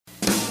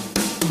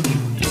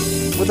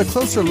with a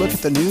closer look at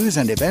the news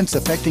and events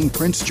affecting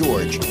Prince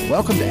George.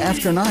 Welcome to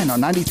After 9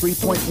 on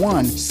 93.1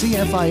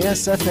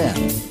 CFIS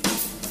FM.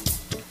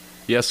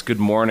 Yes, good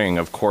morning.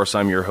 Of course,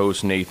 I'm your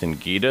host, Nathan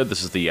Gita.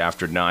 This is the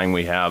After 9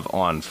 we have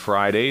on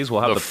Fridays.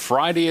 We'll have the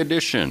Friday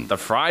edition. The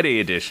Friday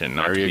edition,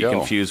 not there to be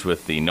confused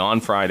with the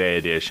non-Friday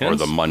editions. Or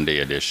the Monday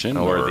edition.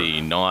 Or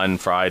the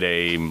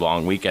non-Friday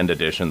long weekend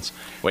editions.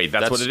 Wait,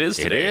 that's what it is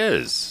today? It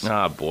is.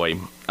 Ah, boy.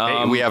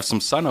 Hey, we have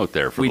some sun out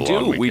there for the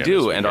long weekend. We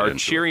do, and our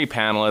cheery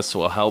panelists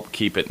will help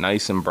keep it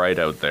nice and bright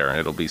out there, and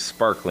it'll be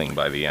sparkling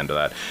by the end of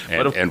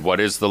that. And what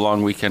is the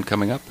long weekend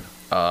coming up?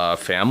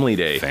 Family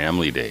Day.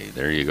 Family Day.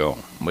 There you go.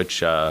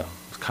 Which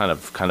kind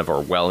of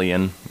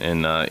Orwellian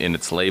in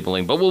its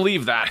labeling, but we'll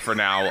leave that for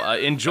now.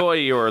 Enjoy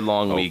your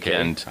long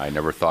weekend. I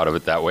never thought of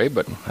it that way,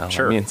 but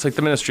sure. I mean, it's like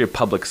the Ministry of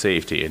Public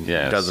Safety. It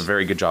does a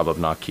very good job of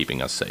not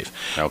keeping us safe.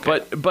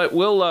 Okay. But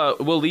we'll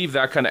leave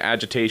that kind of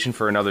agitation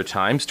for another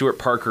time. Stuart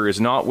Parker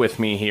is not with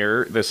me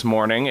here this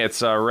morning.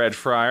 It's Reg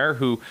Fryer,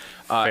 who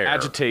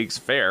agitates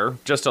fair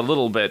just a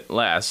little bit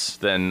less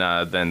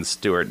than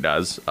Stuart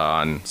does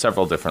on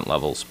several different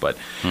levels. But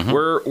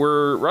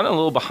we're running a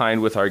little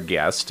behind with our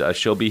guest.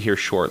 She'll be here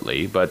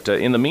shortly. But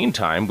in the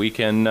meantime, we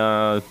can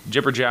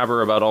jibber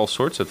jabber about all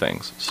sorts of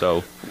things.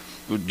 So.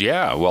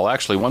 Yeah, well,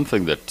 actually, one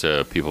thing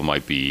that people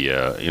might be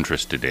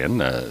interested in,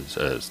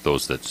 as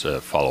those that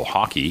follow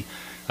hockey,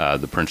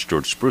 the Prince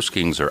George Spruce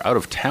Kings are out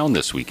of town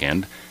this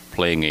weekend,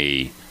 playing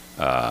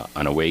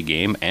an away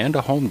game and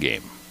a home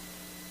game.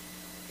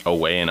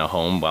 Away and a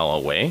home while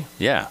away?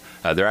 Yeah,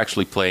 they're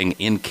actually playing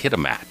in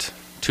Kitimat.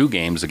 2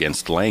 games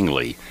against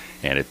Langley,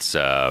 and it's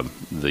the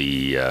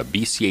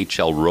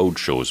BCHL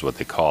Roadshow is what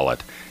they call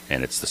it,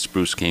 and it's the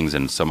Spruce Kings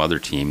and some other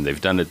team.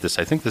 They've done it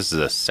I think this is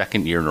the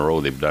second year in a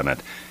row they've done it,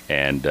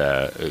 and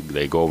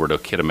they go over to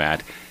Kitimat.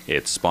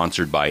 It's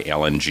sponsored by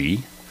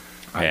LNG,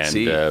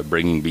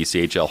 bringing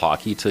BCHL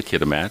hockey to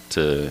Kitimat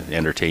to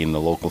entertain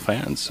the local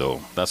fans.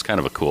 So that's kind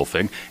of a cool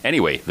thing.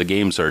 Anyway, the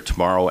games are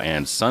tomorrow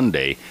and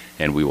Sunday,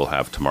 and we will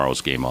have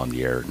tomorrow's game on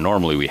the air.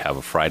 Normally we have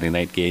a Friday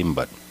night game,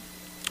 but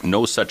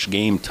no such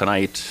game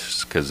tonight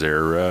because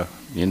they're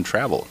in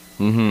travel.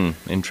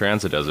 In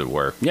transit, as it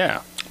were.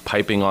 Yeah.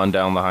 Piping on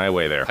down the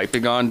highway there.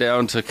 Piping on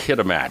down to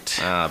Kitimat.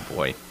 Ah,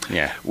 boy.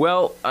 Yeah.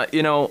 Well,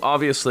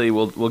 obviously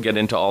we'll get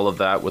into all of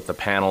that with the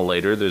panel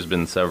later. There's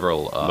been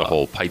several... the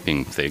whole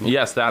piping thing.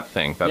 Yes, that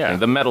thing.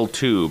 The metal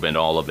tube and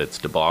all of its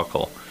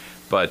debacle.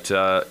 But,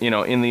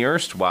 in the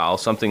erstwhile,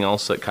 something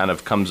else that kind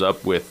of comes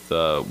up with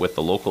the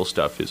local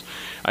stuff is,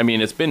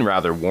 it's been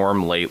rather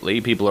warm lately.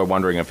 People are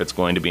wondering if it's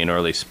going to be an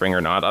early spring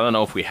or not. I don't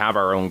know if we have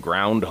our own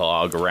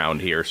groundhog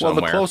around here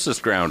somewhere. Well, the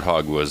closest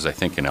groundhog was, I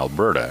think, in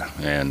Alberta,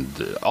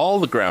 and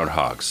all the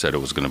groundhogs said it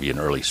was going to be an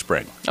early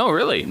spring. Oh,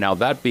 really? Now,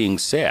 that being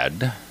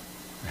said,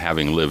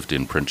 having lived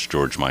in Prince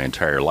George my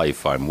entire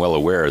life, I'm well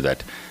aware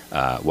that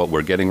what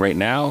we're getting right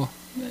now...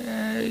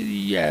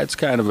 yeah, it's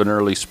kind of an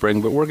early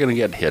spring, but we're going to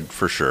get hit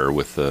for sure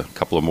with a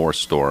couple of more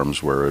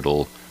storms where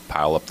it'll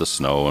pile up the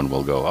snow and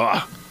we'll go,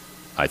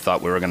 I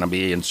thought we were going to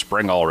be in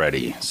spring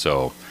already.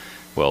 So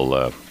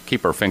we'll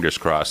keep our fingers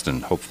crossed,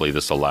 and hopefully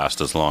this will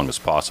last as long as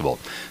possible.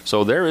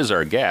 So there is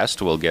our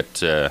guest. We'll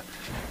get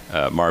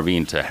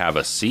Marvine to have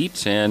a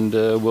seat, and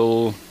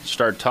we'll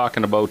start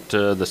talking about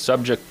the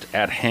subject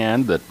at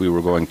hand that we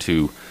were going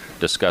to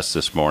discuss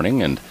this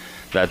morning, and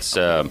that's...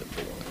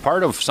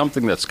 part of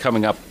something that's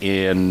coming up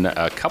in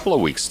a couple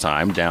of weeks'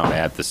 time down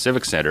at the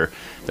Civic Center.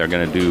 They're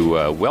going to do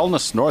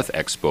Wellness North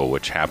Expo,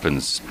 which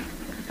happens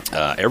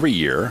every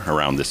year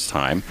around this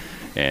time.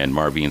 And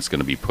Marvine's going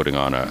to be putting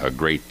on a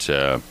great,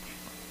 I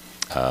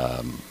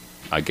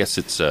guess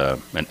it's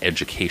an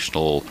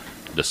educational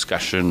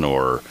discussion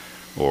or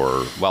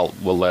we'll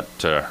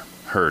let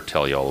her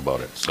tell you all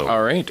about it. So,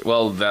 all right.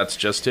 Well, that's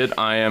just it.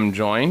 I am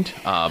joined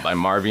by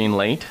Marvine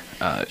Late.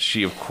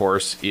 She, of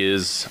course,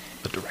 is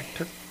the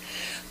director.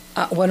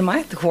 What am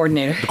I? The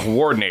coordinator. The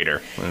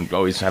coordinator. We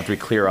always have to be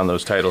clear on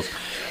those titles.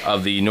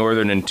 Of the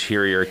Northern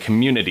Interior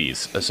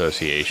Communities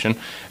Association.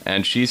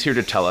 And she's here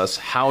to tell us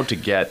how to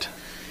get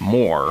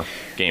more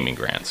gaming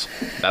grants.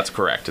 That's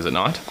correct, is it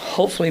not?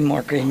 Hopefully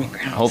more gaming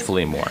grants.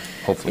 Hopefully more.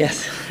 Hopefully.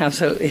 Yes,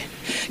 absolutely.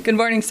 Good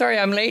morning. Sorry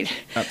I'm late.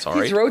 That's all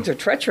right. These roads are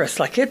treacherous.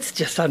 Like, it's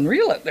just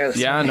unreal out there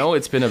this morning. No,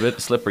 it's been a bit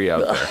slippery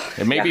out there.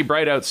 It may be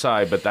bright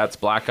outside, but that's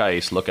black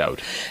ice. Look out.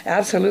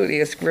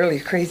 Absolutely. It's really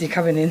crazy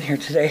coming in here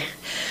today.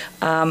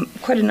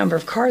 Quite a number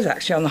of cars,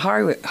 actually, on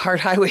the hard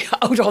highway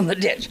out on the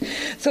ditch.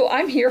 So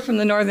I'm here from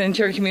the Northern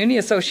Interior Community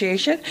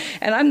Association,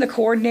 and I'm the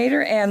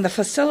coordinator and the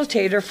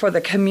facilitator for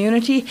the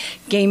Community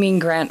Gaming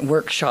Grant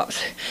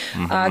Workshops.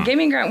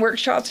 Gaming Grant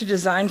Workshops are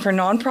designed for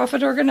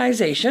nonprofit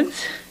organizations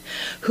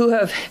who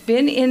have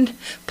been in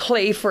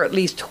play for at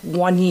least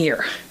 1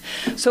 year.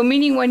 So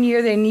meaning 1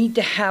 year, they need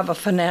to have a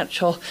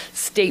financial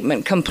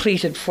statement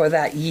completed for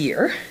that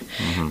year.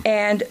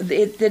 And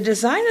the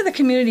design of the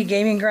community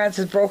gaming grants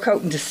is broke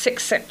out into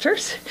 6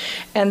 sectors,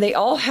 and they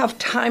all have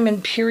time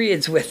and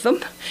periods with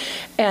them.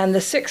 And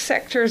the 6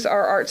 sectors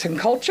are arts and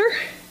culture,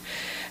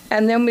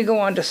 and then we go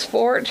on to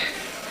sport,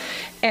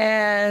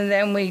 And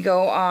then we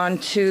go on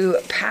to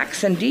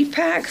PACs and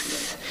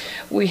DPACs.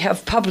 We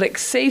have public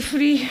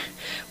safety,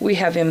 we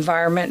have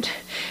environment,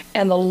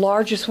 and the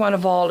largest one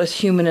of all is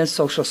human and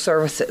social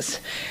services.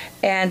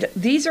 And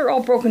these are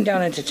all broken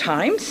down into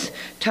time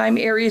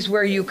areas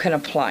where you can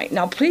apply.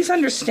 Now, please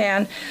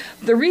understand,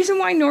 the reason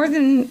why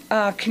Northern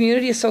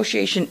Community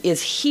Association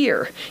is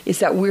here is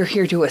that we're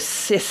here to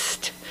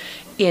assist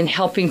in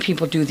helping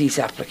people do these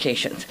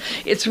applications.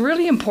 It's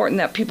really important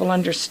that people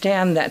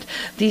understand that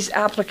these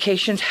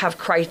applications have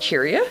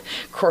criteria.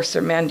 Of course,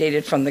 they're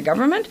mandated from the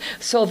government,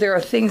 so there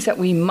are things that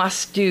we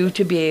must do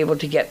to be able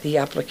to get the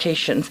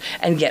applications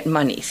and get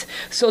monies.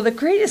 So the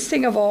greatest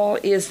thing of all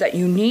is that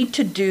you need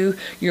to do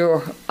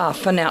your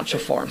financial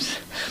forms.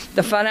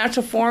 The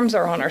financial forms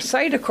are on our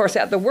site. Of course,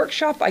 at the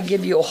workshop, I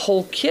give you a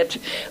whole kit.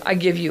 I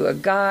give you a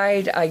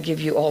guide. I give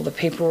you all the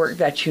paperwork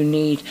that you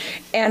need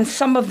and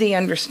some of the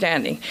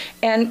understanding.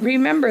 And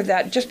remember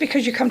that just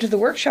because you come to the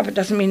workshop, it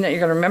doesn't mean that you're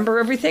going to remember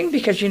everything,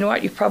 because you know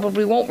what? You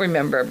probably won't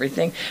remember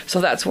everything.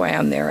 So that's why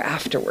I'm there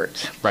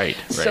afterwards. Right.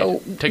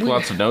 So take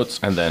lots of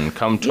notes and then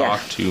come talk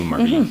to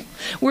Marlene.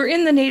 Mm-hmm. We're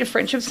in the Native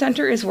Friendship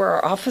Center is where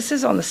our office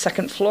is, on the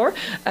second floor.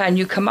 And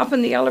you come up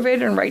in the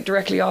elevator and right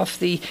directly off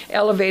the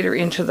elevator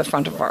into the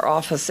front of our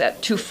office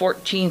at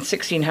 214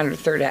 1600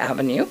 3rd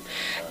Avenue.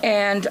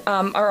 And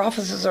our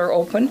offices are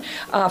open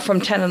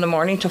from 10 in the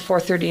morning to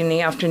 4:30 in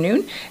the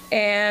afternoon.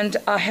 And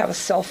I have a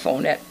cell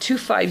phone at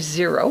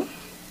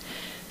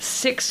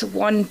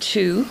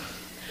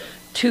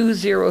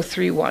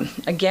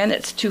 250-612-2031. Again,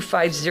 it's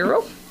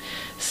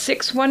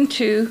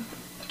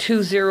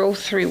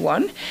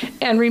 250-612-2031.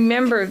 And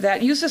remember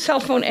that use a cell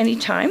phone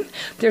anytime.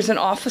 There's an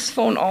office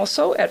phone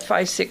also at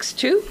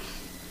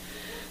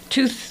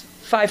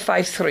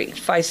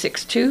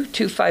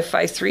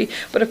 562-2553.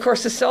 But of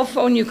course, the cell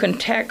phone, you can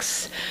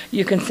text,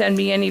 you can send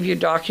me any of your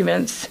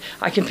documents.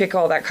 I can pick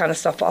all that kind of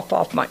stuff up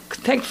off my,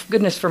 thank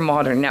goodness for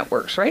modern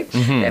networks, right?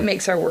 Mm-hmm. That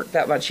makes our work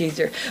that much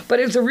easier. But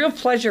it was a real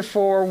pleasure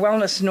for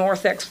Wellness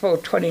North Expo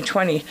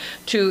 2020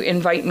 to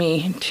invite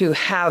me to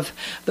have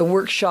the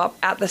workshop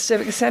at the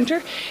Civic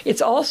Center.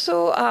 It's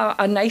also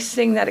a nice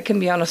thing that it can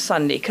be on a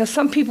Sunday, because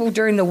some people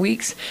during the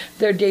weeks,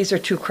 their days are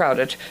too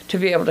crowded to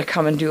be able to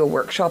come and do a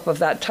workshop of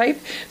that type.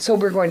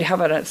 So we're going to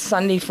have it on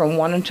Sunday from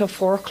 1 until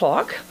 4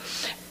 o'clock.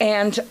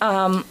 And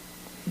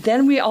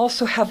then we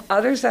also have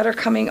others that are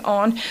coming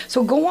on.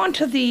 So go on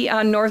to the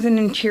Northern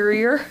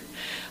Interior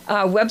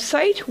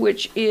website,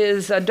 which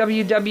is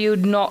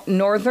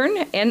www.northern,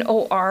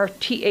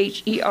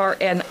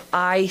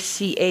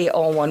 NORTHERNICA,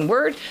 all one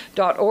word,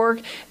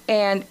 .org.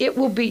 And it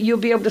will be, you'll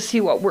be able to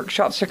see what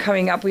workshops are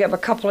coming up. We have a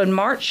couple in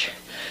March.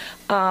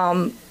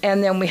 And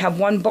then we have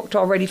one booked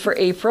already for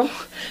April.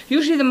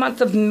 Usually the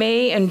month of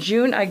May and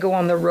June, I go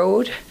on the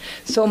road.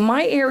 So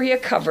my area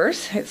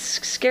covers, it's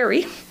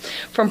scary,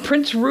 from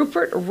Prince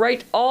Rupert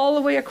right all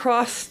the way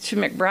across to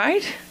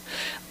McBride,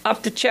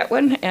 up to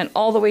Chetwynd, and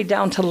all the way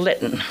down to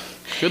Lytton.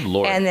 Good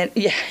Lord. And then,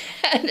 yeah,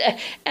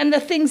 and the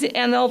things,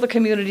 and all the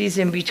communities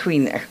in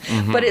between there.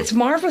 Mm-hmm. But it's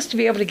marvelous to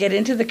be able to get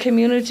into the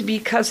community,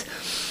 because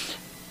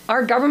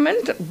our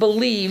government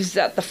believes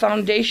that the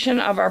foundation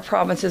of our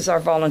province is our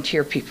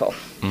volunteer people.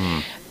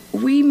 Mm.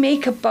 We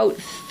make about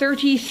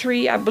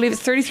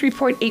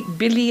 $33.8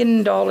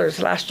 billion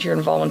last year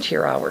in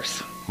volunteer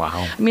hours.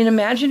 Wow. I mean,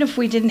 imagine if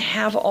we didn't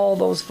have all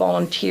those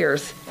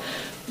volunteers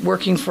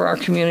working for our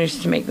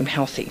communities to make them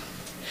healthy.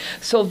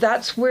 So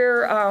that's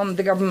where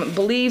the government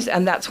believes,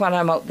 and that's why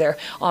I'm out there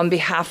on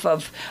behalf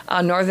of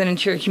Northern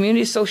Interior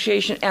Community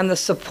Association and the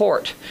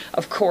support,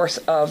 of course,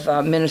 of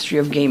Ministry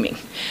of Gaming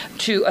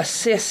to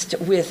assist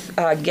with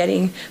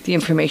getting the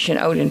information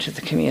out into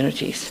the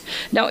communities.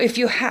 Now, if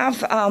you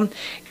have,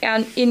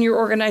 and in your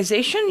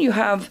organization, you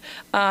have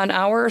an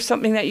hour or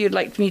something that you'd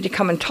like me to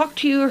come and talk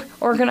to your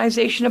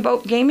organization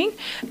about gaming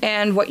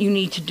and what you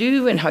need to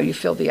do and how you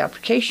fill the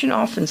application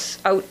off and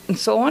out and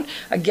so on,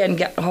 again,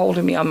 get a hold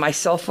of me on my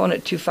cell phone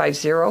at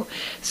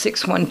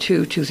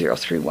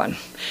 250-612-2031.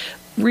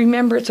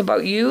 Remember, it's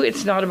about you,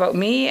 it's not about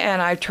me,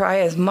 and I try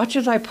as much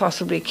as I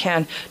possibly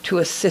can to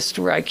assist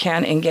where I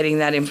can in getting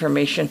that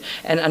information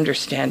and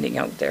understanding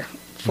out there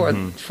for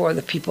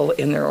the people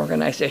in their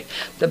organization.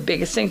 The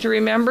biggest thing to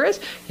remember is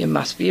you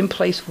must be in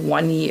place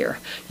 1 year.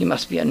 You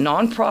must be a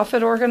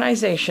nonprofit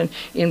organization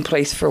in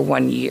place for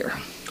 1 year.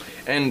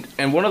 And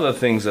one of the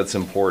things that's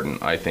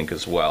important, I think,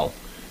 as well,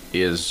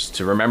 is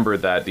to remember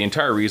that the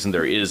entire reason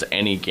there is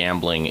any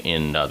gambling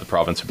in the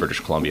province of British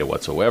Columbia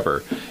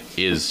whatsoever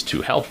is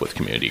to help with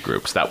community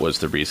groups. That was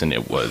the reason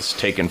it was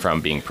taken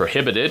from being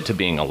prohibited to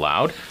being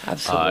allowed.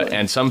 Absolutely.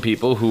 And some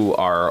people who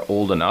are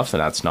old enough, and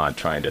that's not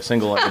trying to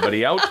single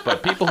anybody out,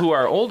 but people who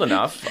are old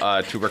enough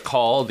to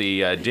recall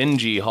the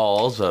dingy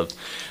halls of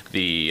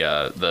the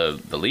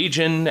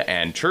Legion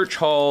and church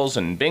halls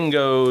and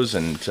bingos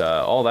and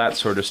all that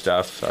sort of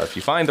stuff. If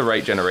you find the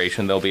right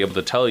generation, they'll be able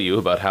to tell you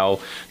about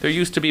how there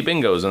used to be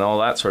bingos and all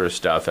that sort of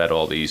stuff at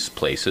all these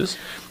places.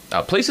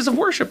 places of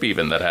worship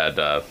even that had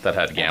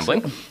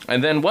gambling. Absolutely.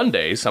 And then one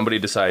day somebody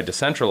decided to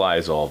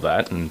centralize all of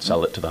that and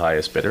sell it to the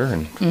highest bidder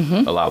and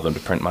allow them to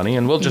print money.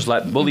 And we'll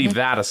leave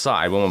that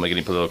aside. We won't make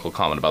any political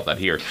comment about that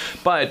here.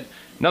 But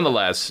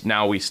nonetheless,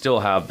 now we still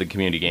have the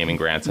community gaming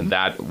grants, and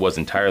that was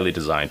entirely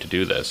designed to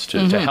do this,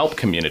 to help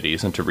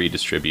communities and to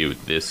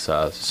redistribute this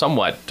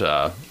somewhat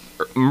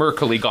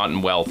murkily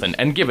gotten wealth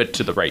and give it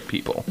to the right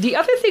people. The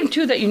other thing,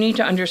 too, that you need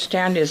to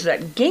understand is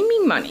that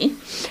gaming money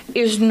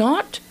is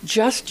not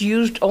just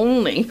used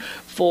only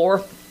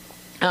for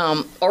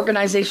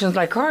organizations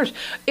like ours.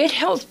 It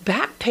helps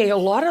back pay a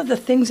lot of the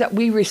things that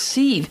we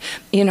receive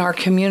in our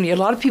community. A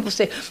lot of people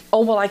say,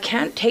 oh, well, I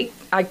couldn't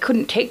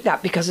take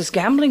that because it's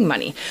gambling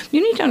money.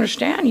 You need to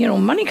understand,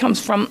 money comes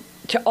from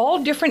to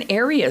all different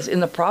areas in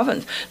the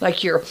province,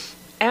 like your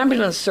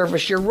ambulance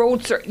service, your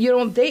road service,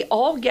 they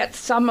all get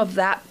some of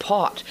that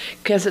pot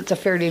because it's a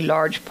fairly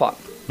large pot.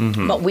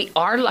 But we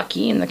are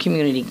lucky in the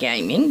community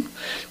gaming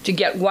to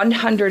get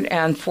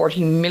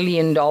 $140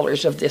 million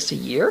of this a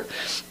year,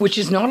 which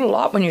is not a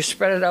lot when you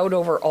spread it out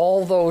over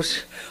all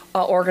those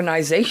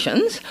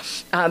organizations.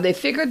 They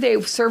figured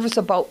they service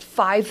about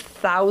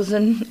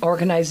 5,000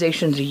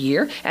 organizations a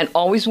year and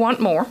always want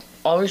more.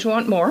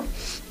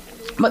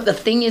 But the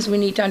thing is, we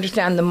need to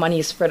understand the money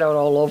is spread out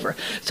all over.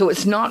 So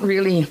it's not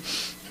really,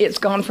 it's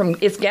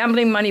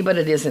gambling money, but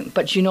it isn't.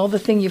 But the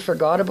thing you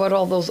forgot about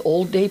all those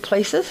old day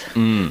places?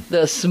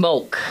 The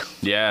smoke.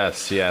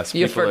 Yes. You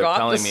People forgot are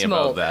telling the me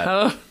smoke.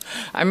 about that.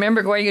 I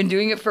remember going and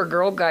doing it for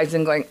Girl Guides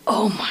and going,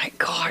 oh my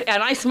God.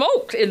 And I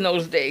smoked in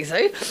those days,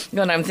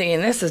 And I'm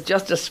thinking, this is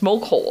just a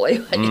smoke hole,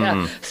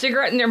 Yeah,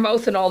 cigarette in their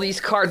mouth and all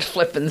these cards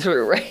flipping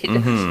through, right?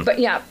 But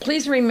yeah,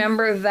 please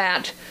remember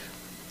that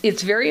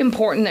it's very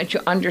important that you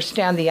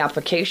understand the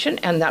application,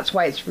 and that's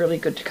why it's really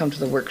good to come to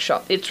the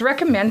workshop. It's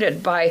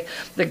recommended by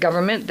the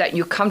government that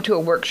you come to a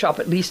workshop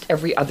at least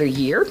every other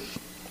year.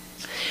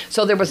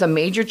 So there was a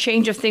major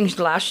change of things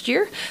last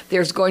year.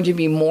 There's going to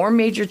be more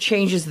major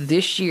changes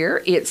this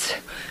year.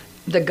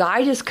 The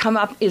guide is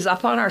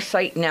up on our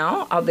site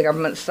now, the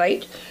government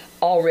site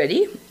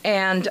already,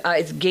 and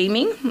it's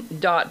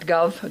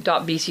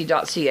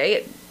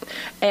gaming.gov.bc.ca.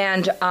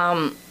 And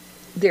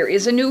there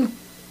is a new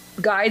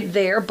guide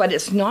there, but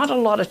it's not a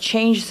lot of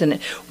changes in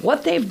it.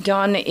 What they've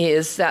done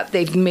is that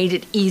they've made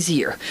it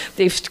easier.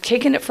 They've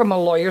taken it from a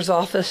lawyer's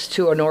office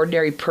to an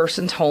ordinary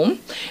person's home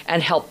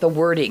and helped the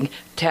wording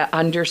to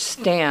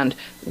understand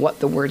what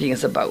the wording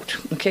is about.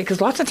 Okay, because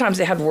lots of times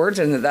they had words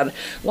in it that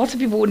lots of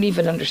people wouldn't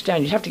even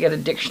understand. You'd have to get a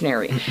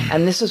dictionary.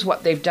 And this is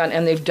what they've done,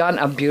 and they've done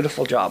a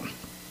beautiful job.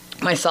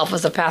 Myself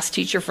as a past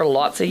teacher for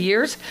lots of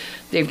years,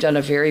 they've done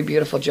a very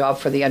beautiful job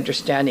for the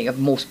understanding of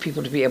most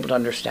people to be able to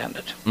understand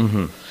it.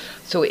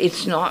 So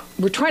it's not,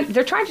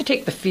 they're trying to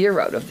take the fear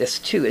out of this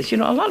too. As a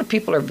lot of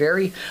people are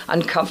very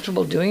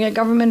uncomfortable doing a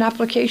government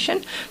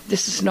application.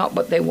 This is not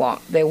what they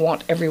want. They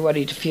want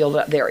everybody to feel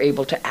that they're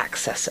able to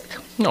access it.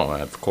 No,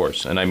 of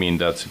course. And I mean,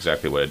 that's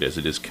exactly what it is.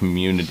 It is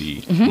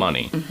community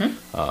money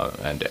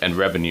and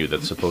revenue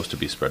that's supposed to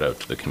be spread out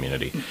to the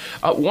community.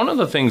 One of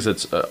the things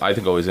that's, I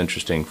think, always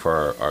interesting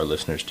for our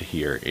listeners to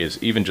hear is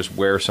even just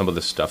where some of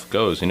this stuff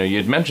goes. You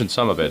had mentioned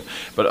some of it,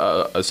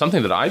 but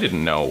something that I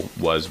didn't know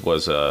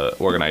was an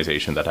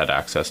organization that had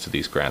access to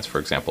these grants, for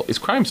example, is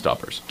Crime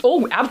Stoppers.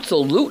 Oh,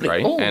 absolutely.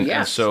 Right? Oh, and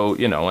yes. so,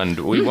 and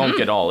we won't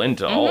get all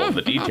into all of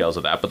the details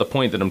of that, but the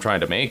point that I'm trying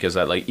to make is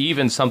that,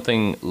 even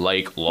something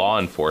like law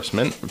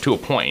enforcement, to a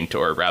point,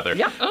 or rather,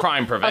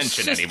 crime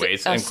prevention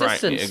anyways, and crime,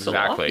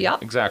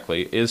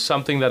 exactly, is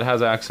something that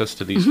has access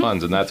to these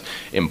funds, and that's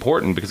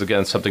important because,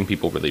 again, it's something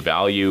people really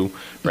value,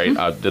 right?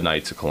 The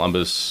Knights of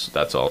Columbus,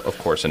 that's all, of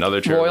course, another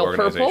charity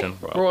organization.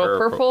 Royal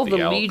Purple,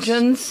 the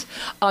Legions.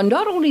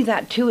 Not only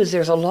that, too, is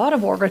there's a lot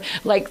of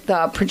like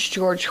the Prince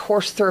George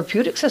Horse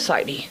Therapeutic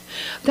Society.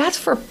 That's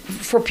for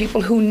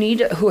people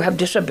who have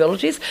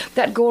disabilities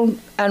that go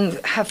and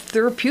have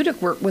therapeutic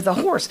work with a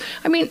horse.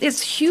 I mean,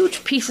 it's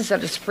huge pieces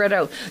that are spread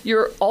out.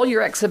 All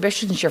your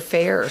exhibitions, your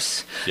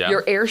fairs,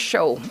 your air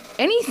show,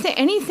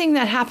 anything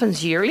that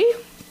happens yearly,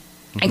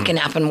 and can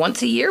happen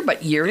once a year,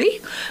 but yearly.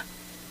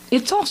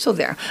 It's also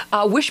there.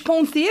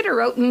 Wishbone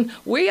Theatre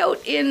way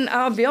out in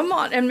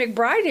Vilmont and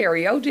McBride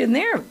area, out in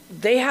there,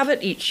 they have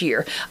it each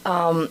year.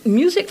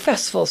 Music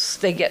festivals,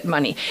 they get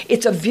money.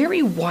 It's a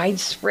very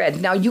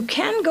widespread. Now, you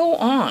can go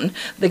on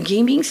the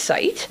gaming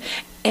site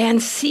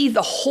and see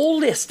the whole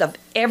list of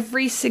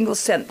every single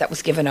cent that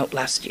was given out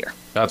last year.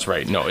 That's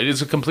right. No, it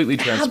is a completely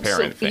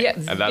transparent thing. Yeah,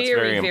 and that's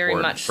very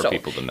important for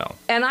people to know.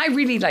 And I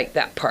really like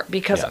that part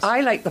because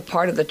I like the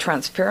part of the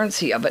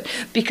transparency of it,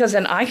 because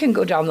then I can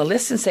go down the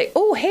list and say,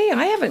 oh, hey,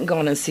 I haven't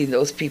gone and seen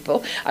those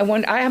people. I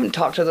haven't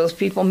talked to those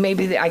people.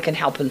 Maybe I can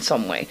help in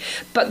some way.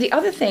 But the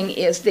other thing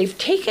is they've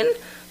taken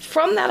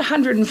from that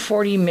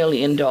 $140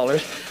 million,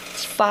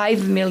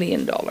 $5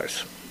 million.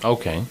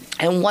 Okay.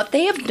 And what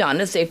they have done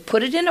is they've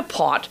put it in a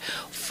pot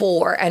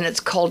and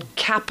it's called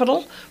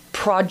Capital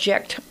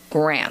Project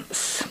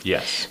Grants.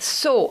 Yes.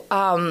 So,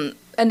 and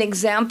an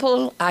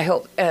example, I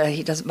hope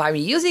he doesn't mind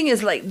me using,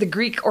 is like the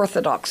Greek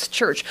Orthodox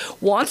Church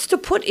wants to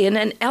put in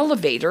an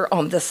elevator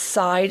on the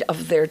side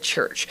of their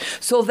church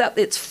so that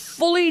it's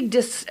fully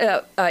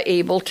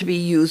able to be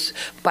used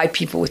by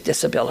people with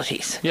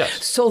disabilities.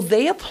 Yes. So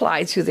they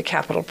applied through the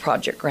Capital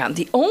Project Grant.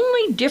 The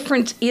only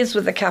difference is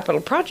with the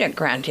Capital Project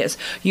Grant is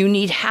you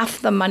need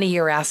half the money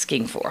you're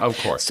asking for. Of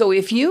course. So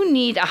if you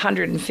need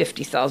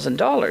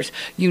 $150,000,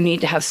 you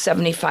need to have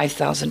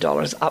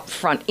 $75,000 up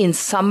front in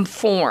some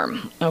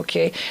form,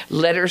 okay?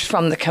 Letters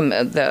from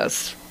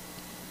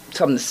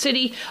from the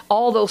city,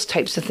 all those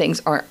types of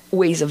things are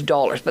ways of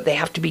dollars, but they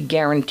have to be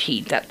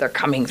guaranteed that they're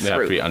coming through. They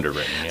have to be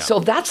underwritten, yeah. So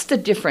that's the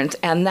difference,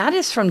 and that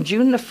is from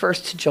June the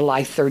 1st to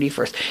July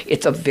 31st.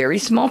 It's a very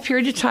small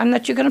period of time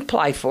that you can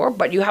apply for,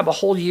 but you have a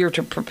whole year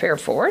to prepare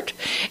for it,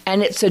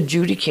 and it's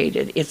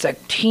adjudicated. It's a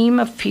team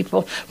of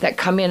people that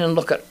come in and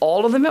look at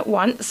all of them at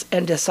once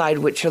and decide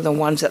which are the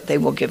ones that they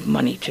will give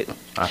money to.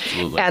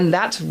 Absolutely. And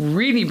that's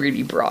really,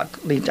 really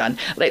broadly done.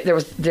 Like there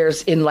was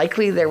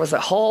a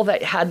hall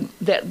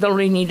that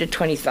only needed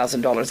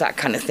 $20,000, that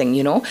kind of thing,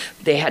 you know.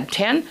 They had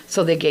 10,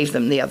 so they gave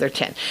them the other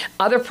 10.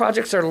 Other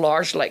projects are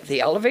large, like the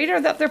elevator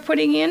that they're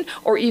putting in,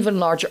 or even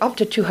larger, up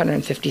to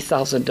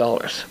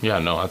 $250,000. Yeah,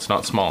 no, that's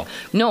not small.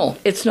 No,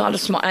 it's not a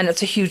small, and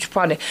it's a huge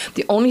project.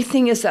 The only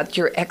thing is that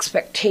your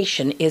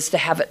expectation is to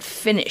have it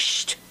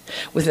finished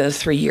within a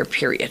 3-year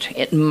period.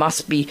 It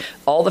must be,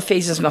 all the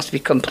phases must be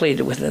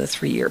completed within a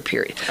 3-year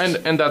period.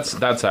 And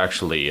that's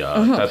actually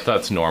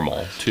that's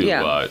normal too.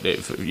 Yeah.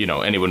 If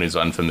anyone who's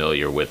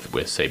unfamiliar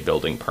with say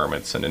building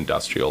permits and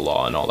industrial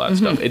law and all that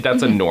stuff,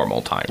 that's a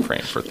normal time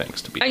frame for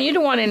things to be. And you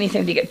don't want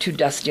anything to get too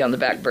dusty on the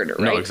back burner,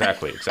 right? No,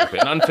 exactly.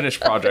 An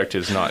unfinished project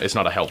is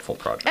not a helpful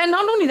project. And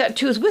not only that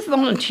too, is with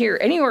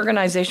any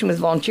organization with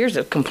volunteers,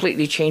 it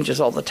completely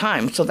changes all the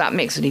time. So that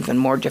makes it even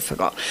more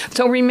difficult.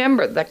 So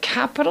remember, the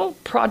Capital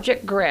Project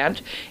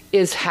Grant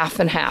is half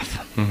and half.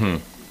 Mm-hmm.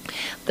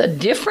 The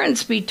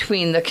difference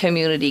between the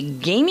Community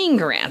Gaming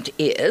Grant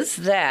is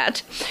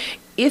that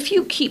if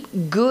you keep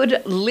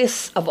good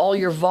lists of all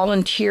your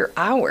volunteer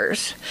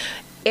hours,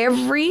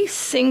 every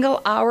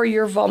single hour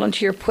your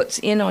volunteer puts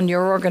in on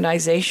your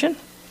organization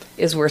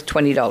is worth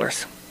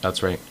 $20.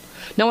 That's right.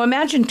 Now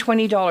imagine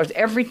 $20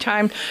 every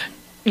time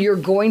you're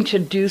going to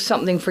do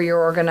something for your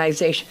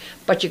organization,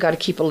 but you got to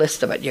keep a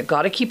list of it. You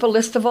got to keep a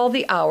list of all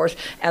the hours,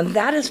 and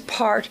that is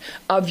part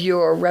of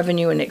your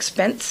revenue and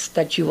expense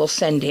that you will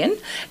send in,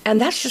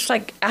 and that's just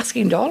like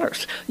asking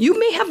dollars. You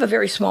may have a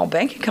very small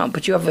bank account,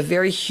 but you have a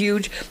very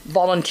huge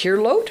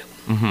volunteer load.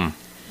 Mm-hmm.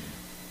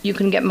 You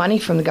can get money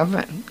from the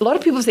government. A lot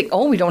of people think,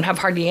 oh, we don't have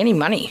hardly any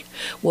money.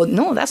 Well,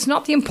 no, that's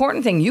not the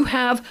important thing. You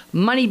have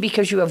money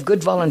because you have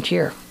good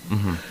volunteer.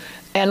 Mm-hmm.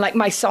 And like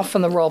myself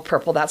from the Royal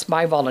Purple, that's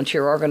my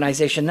volunteer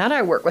organization that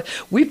I work with.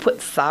 We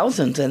put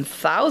thousands and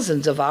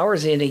thousands of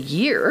hours in a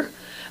year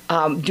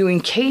doing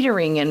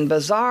catering and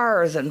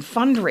bazaars and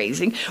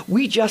fundraising.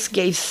 We just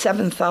gave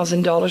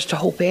 $7,000 to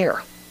Hope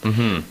Air,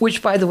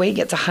 which, by the way,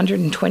 gets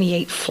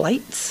 128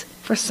 flights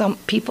for some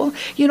people.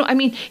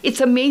 It's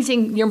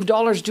amazing. Your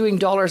dollars doing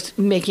dollars,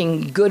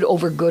 making good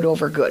over good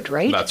over good,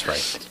 right? That's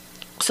right.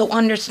 So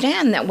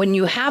understand that when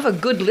you have a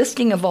good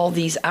listing of all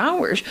these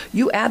hours,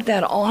 you add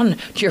that on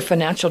to your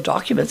financial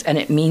documents, and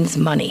it means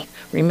money.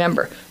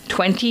 Remember,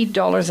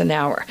 $20 an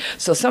hour.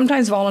 So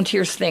sometimes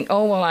volunteers think,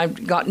 oh, well,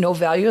 I've got no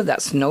value.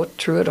 That's not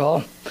true at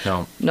all.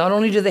 No. Not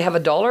only do they have a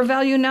dollar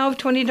value now of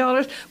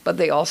 $20, but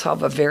they also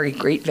have a very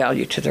great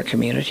value to their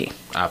community.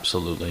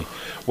 Absolutely.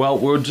 Well,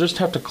 we'll just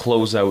have to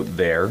close out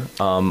there.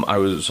 I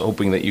was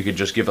hoping that you could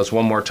just give us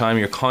one more time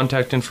your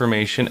contact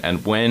information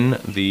and when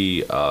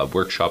the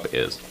workshop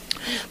is.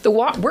 The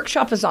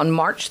workshop is on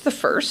March the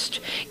 1st.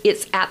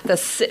 It's at the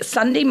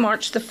Sunday,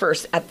 March the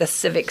 1st at the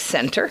Civic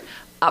Center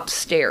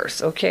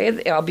upstairs,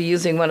 okay? I'll be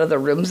using one of the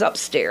rooms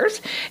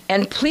upstairs.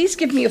 And please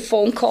give me a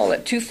phone call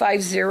at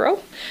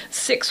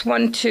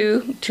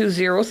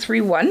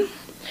 250-612-2031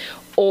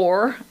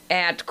 or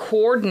at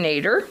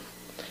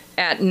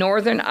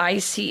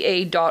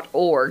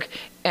coordinator@northernica.org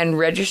and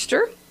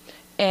register.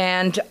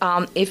 And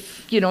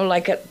if,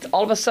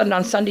 all of a sudden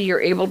on Sunday you're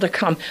able to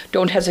come,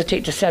 don't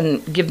hesitate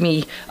to give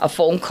me a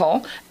phone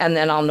call, and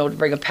then I'll know to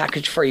bring a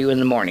package for you in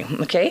the morning,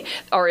 okay?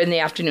 Or in the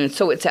afternoon.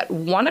 So it's at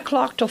 1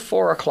 o'clock till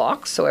 4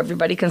 o'clock, so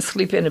everybody can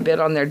sleep in a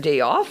bit on their day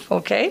off,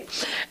 okay?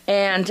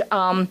 And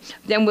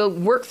then we'll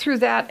work through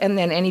that, and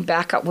then any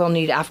backup we'll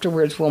need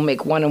afterwards, we'll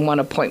make one-on-one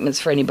appointments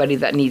for anybody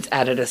that needs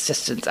added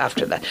assistance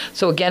after that.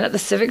 So again, at the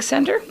Civic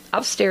Center,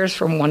 upstairs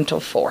from 1 till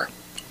 4.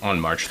 On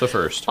March the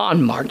 1st.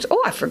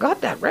 Oh, I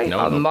forgot that, right?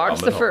 On March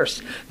the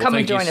 1st. Come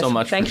and join us. Thank you so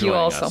much for joining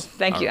us. Us.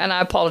 Thank you. And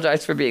I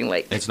apologize for being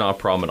late. It's not a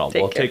problem at all.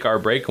 We'll take our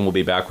break and we'll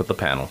be back with the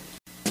panel.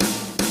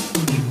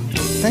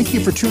 Thank you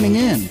for tuning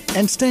in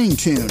and staying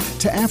tuned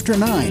to After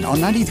 9 on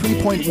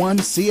 93.1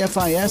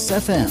 CFIS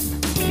FM.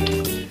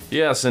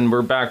 Yes, and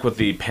we're back with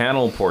the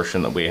panel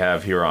portion that we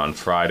have here on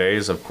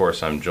Fridays. Of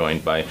course, I'm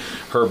joined by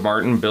Herb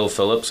Martin, Bill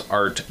Phillips,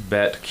 Art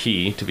Bet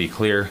Key, to be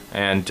clear,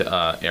 and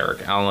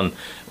Eric Allen.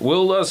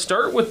 We'll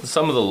start with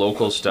some of the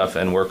local stuff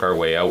and work our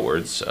way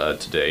outwards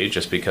today,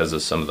 just because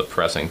of some of the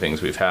pressing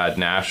things we've had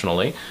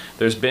nationally.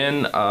 There's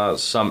been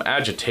some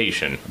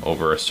agitation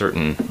over a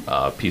certain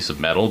piece of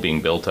metal being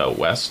built out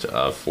west.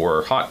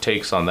 For hot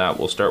takes on that,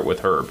 we'll start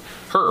with Herb.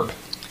 Herb.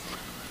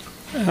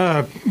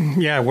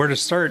 Yeah, where to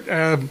start?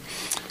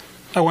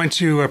 I went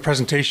to a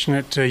presentation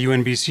at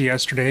UNBC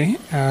yesterday.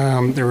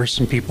 There were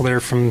some people there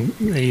from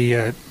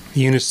the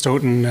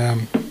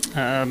Unistoten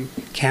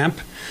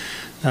camp.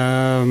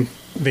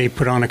 They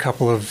put on a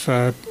couple of,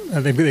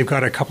 they've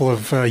got a couple of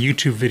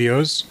YouTube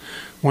videos.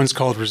 One's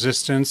called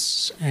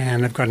Resistance,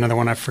 and I've got another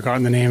one, I've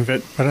forgotten the name of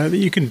it, but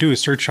you can do a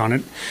search on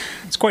it.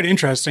 It's quite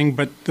interesting,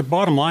 but the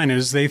bottom line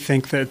is they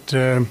think that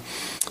the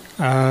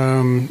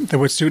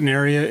Wet'suwet'en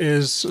area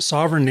is a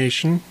sovereign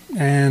nation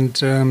and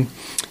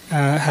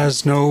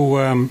has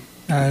no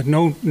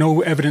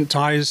evident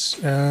ties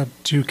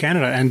to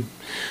Canada and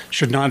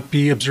should not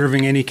be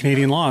observing any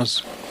Canadian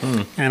laws.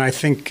 And I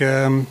think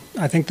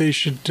they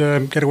should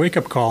get a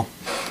wake-up call.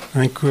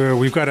 I think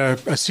we've got a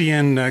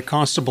CN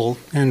constable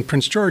in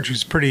Prince George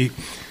who's pretty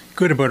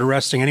good about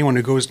arresting anyone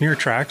who goes near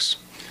tracks.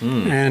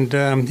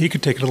 And he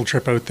could take a little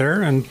trip out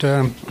there and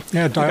dial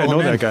I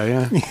know that guy.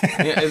 Yeah,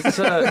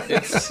 yeah,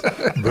 it's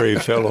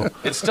brave fellow.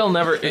 It's still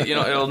never,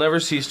 it'll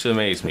never cease to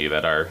amaze me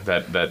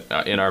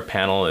that in our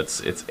panel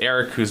it's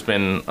Eric who's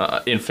been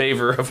in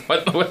favor of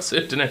what the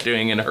Wet'suwet'en are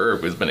doing, and Herb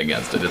who's been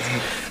against it.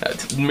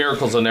 It's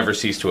miracles will never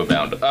cease to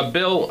abound.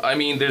 Bill, I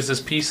mean, there's this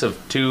piece of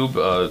tube,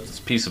 this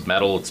piece of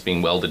metal. It's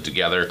being welded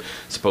together,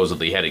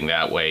 supposedly heading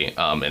that way,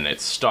 and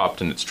it's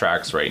stopped in its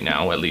tracks right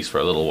now, at least for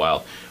a little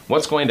while.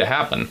 What's going to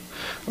happen?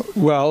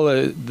 Well,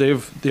 the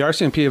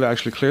RCMP have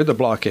actually cleared the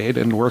blockade,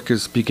 and work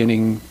is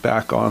beginning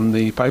back on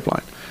the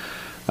pipeline.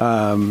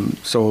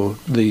 So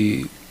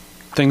the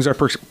things are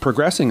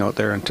progressing out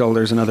there until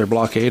there's another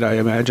blockade, I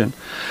imagine.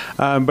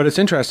 But it's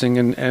interesting,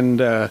 and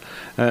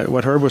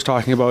what Herb was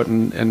talking about,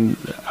 and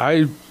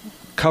I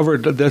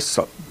covered this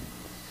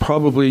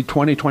probably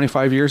 20,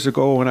 25 years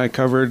ago when I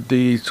covered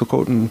the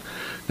Tsilhqot'in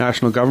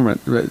national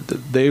government.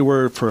 They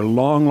were, for a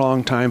long,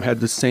 long time, had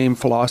the same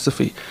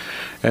philosophy.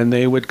 And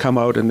they would come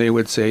out and they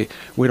would say,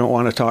 we don't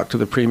want to talk to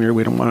the Premier,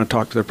 we don't want to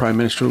talk to the Prime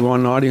Minister, we want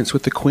an audience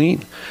with the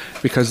Queen.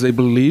 Because they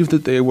believed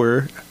that they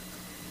were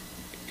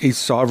a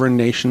sovereign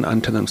nation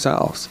unto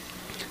themselves.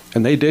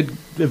 And they did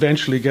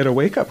eventually get a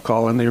wake-up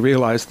call, and they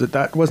realized that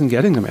that wasn't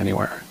getting them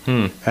anywhere.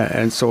 And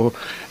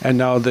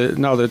now the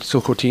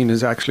Tsilhqot'in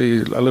is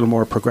actually a little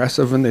more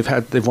progressive, and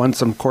they've won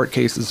some court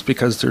cases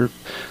because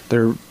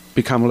they're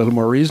become a little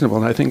more reasonable.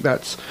 And I think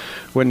that's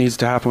what needs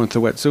to happen with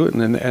the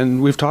Wet'suwet'en.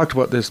 And we've talked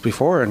about this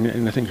before,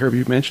 and I think Herb,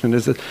 you mentioned it,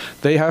 is that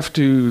they have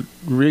to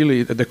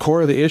really, at the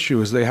core of the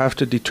issue is they have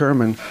to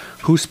determine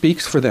who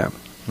speaks for them.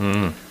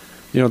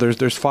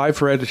 There's 5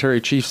 hereditary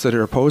chiefs that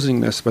are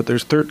opposing this, but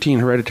there's 13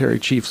 hereditary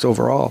chiefs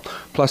overall.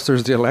 Plus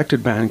there's the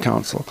elected band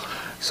council.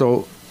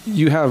 So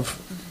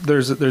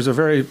there's a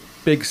very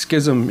big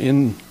schism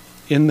in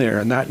there,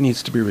 and that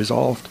needs to be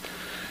resolved.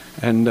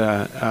 And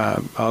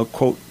I'll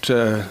quote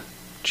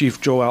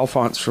Chief Joe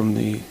Alphonse from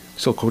the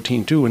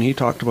Tsilhqot'in too, when he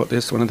talked about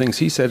this. One of the things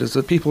he said is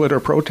that people that are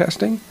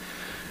protesting,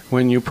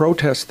 when you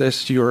protest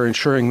this, you are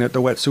ensuring that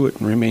the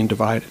Wet'suwet'en remain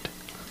divided.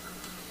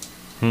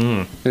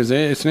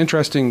 It's an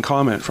interesting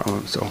comment from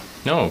him. So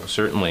no,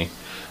 certainly.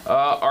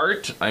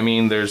 Art, I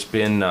mean, there's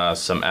been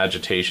some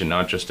agitation,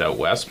 not just out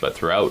west, but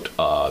throughout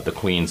the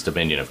Queen's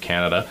Dominion of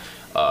Canada,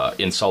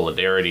 in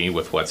solidarity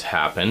with what's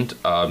happened.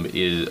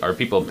 Are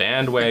people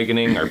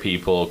bandwagoning? Are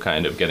people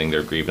kind of getting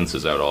their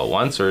grievances out all at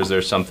once? Or is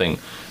there something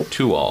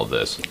to all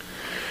this?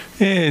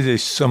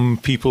 There's some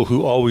people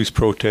who always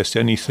protest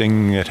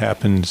anything that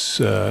happens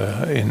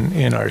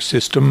in our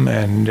system,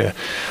 and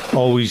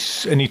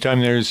always,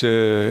 anytime there's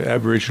a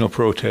Aboriginal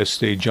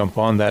protest, they jump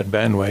on that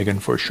bandwagon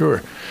for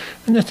sure.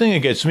 And the thing that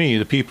gets me,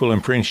 the people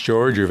in Prince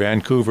George or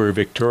Vancouver or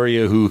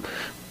Victoria who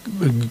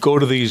go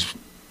to these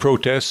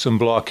protests and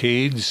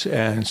blockades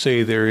and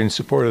say they're in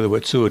support of the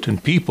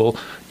Wet'suwet'en people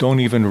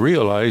don't even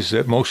realize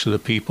that most of the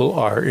people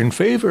are in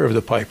favor of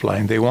the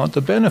pipeline. They want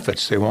the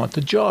benefits, they want the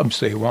jobs,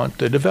 they want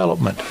the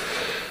development,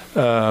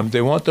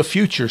 they want the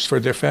futures for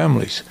their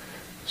families.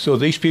 So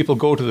these people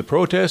go to the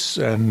protests,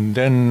 and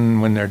then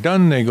when they're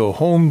done, they go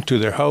home to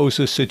their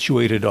houses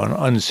situated on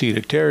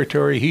unceded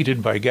territory,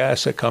 heated by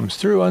gas that comes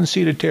through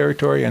unceded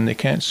territory, and they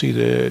can't see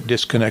the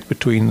disconnect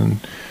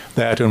between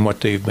that and what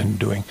they've been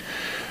doing.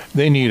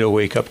 They need a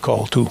wake-up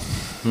call, too.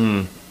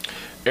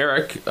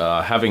 Eric,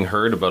 having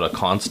heard about a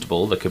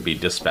constable that could be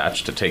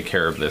dispatched to take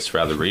care of this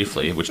rather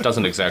briefly, which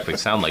doesn't exactly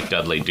sound like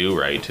Dudley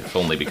Do-Right, if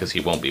only because he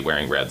won't be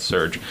wearing red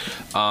serge,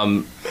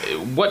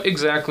 what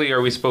exactly are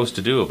we supposed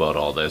to do about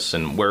all this,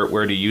 and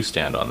where do you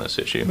stand on this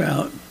issue?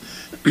 Well,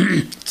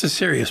 it's a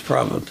serious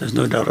problem. There's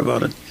no doubt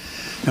about it.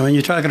 And when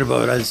you're talking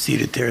about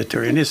unceded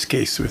territory, in this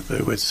case with the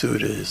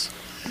Wet'suwet'en is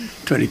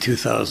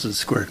 22,000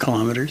 square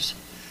kilometers,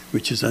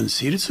 which is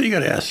unceded. So you got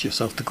to ask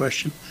yourself the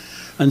question,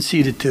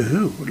 unceded to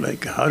who?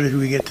 Like, how did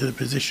we get to the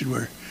position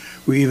where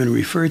we even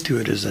refer to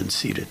it as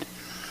unceded?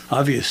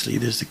 Obviously,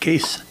 there's a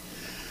case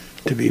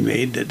to be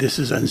made that this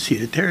is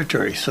unceded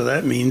territory. So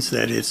that means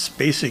that it's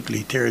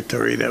basically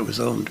territory that was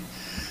owned.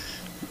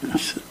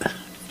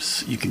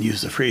 You can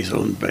use the phrase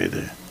owned by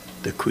the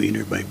Queen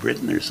or by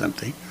Britain or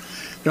something.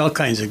 There are all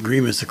kinds of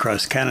agreements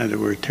across Canada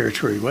where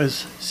territory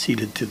was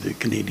ceded to the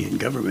Canadian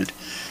government.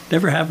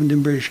 Never happened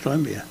in British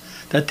Columbia.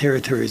 That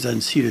territory is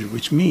unceded,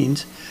 which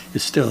means it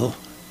still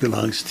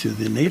belongs to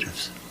the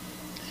natives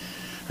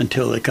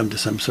until they come to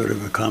some sort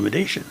of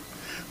accommodation.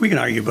 We can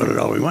argue about it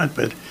all we want,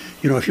 but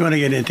if you want to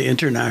get into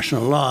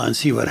international law and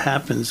see what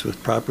happens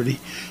with property,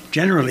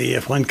 generally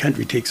if one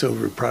country takes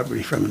over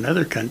property from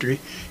another country,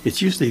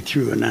 it's usually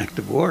through an act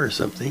of war or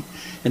something,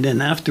 and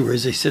then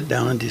afterwards they sit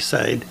down and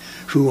decide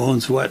who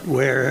owns what,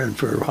 where, and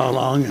for how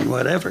long and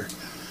whatever.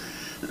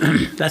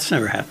 That's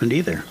never happened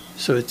either.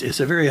 So it's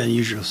a very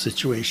unusual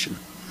situation.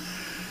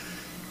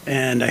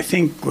 And I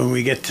think when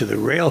we get to the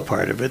rail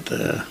part of it,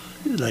 the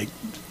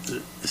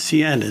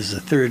CN is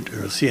the third,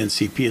 or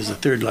CNCP is the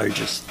third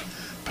largest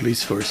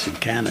police force in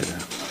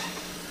Canada,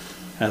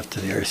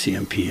 after the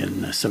RCMP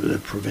and some of the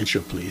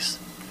provincial police.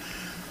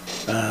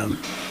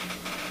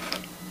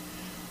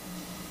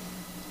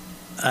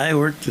 I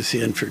worked the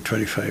CN for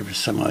 25 or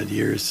some odd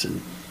years,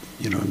 and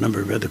a number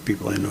of other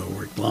people I know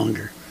worked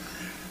longer.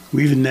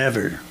 We've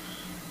never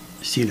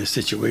seen a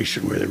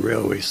situation where the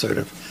railway sort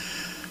of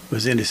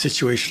was in a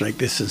situation like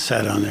this and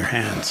sat on their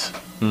hands.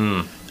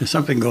 There's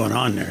something going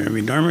on there. I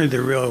mean, normally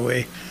the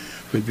railway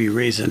would be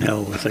raising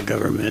hell with the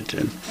government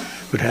and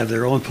would have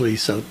their own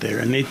police out there,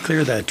 and they'd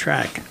clear that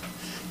track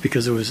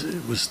because it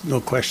was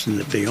no question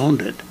that they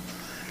owned it.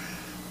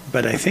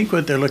 But I think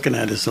what they're looking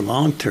at is the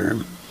long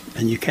term,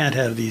 and you can't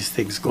have these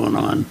things going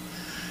on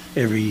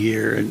every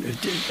year. And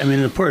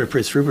the Port of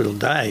Prince Rupert will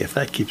die if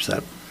that keeps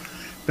up.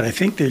 But I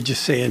think they're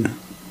just saying,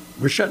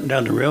 we're shutting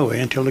down the railway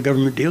until the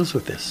government deals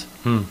with this.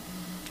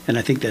 And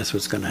I think that's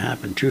what's going to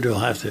happen. Trudeau will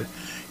have to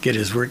get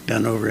his work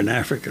done over in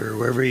Africa or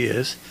wherever he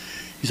is.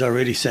 He's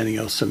already sending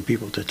out some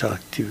people to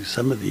talk to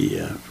some of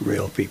the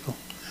rail people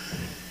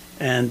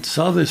and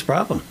solve this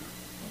problem.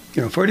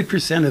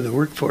 40% of the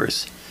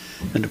workforce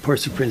in the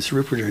ports of Prince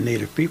Rupert are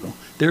Native people.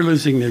 They're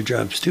losing their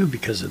jobs too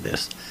because of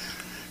this.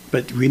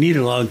 But we need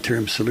a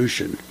long-term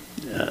solution.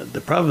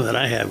 The problem that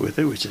I have with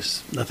it, which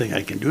is nothing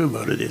I can do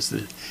about it, is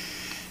that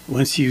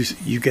once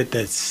you get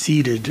that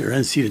ceded or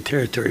unceded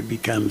territory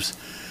becomes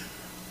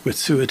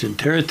Wet'suwet'en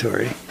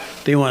territory,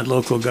 they want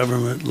local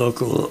government,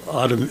 local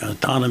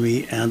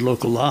autonomy, and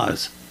local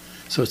laws.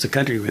 So it's a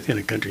country within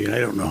a country, and I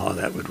don't know how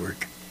that would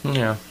work.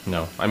 Yeah,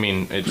 no. I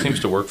mean, it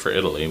seems to work for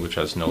Italy, which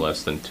has no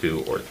less than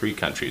 2 or 3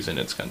 countries in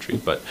its country.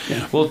 But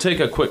We'll take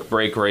a quick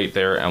break right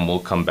there, and we'll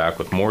come back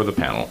with more of the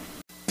panel.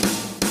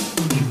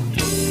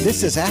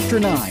 This is After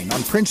 9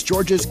 on Prince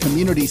George's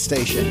Community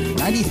Station,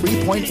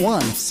 93.1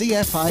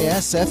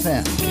 CFIS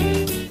FM.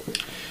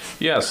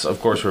 Yes, of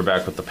course, we're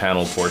back with the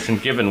panel portion.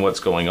 Given what's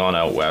going on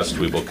out west,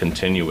 we will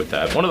continue with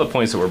that. One of the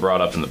points that were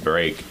brought up in the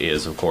break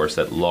is, of course,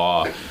 that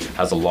law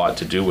has a lot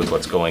to do with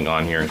what's going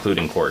on here,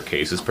 including court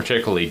cases,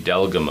 particularly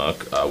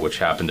Delgamuukw, which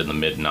happened in the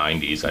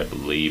mid-'90s, I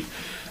believe.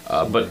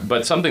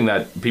 But something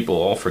that people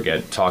all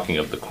forget, talking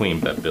of the Queen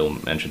that Bill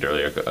mentioned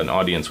earlier, an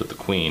audience with the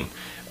Queen,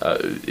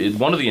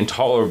 one of the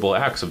intolerable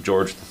acts of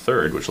George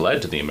III, which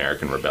led to the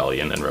American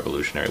Rebellion and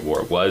Revolutionary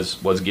War,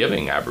 was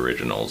giving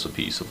Aboriginals a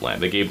piece of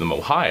land. They gave them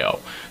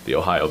Ohio, the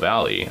Ohio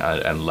Valley,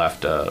 and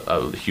left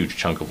a huge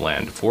chunk of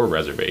land for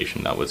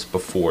reservation. That was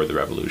before the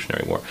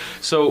Revolutionary War.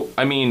 So,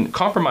 I mean,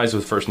 compromise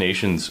with First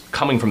Nations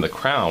coming from the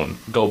Crown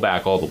go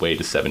back all the way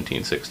to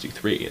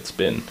 1763.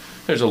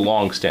 There's a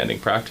long-standing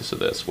practice of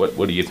this. What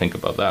do you think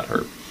about that,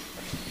 Herb?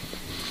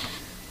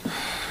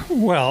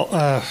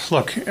 Well,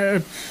 look.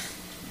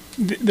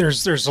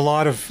 There's a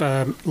lot of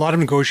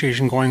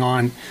negotiation going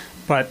on,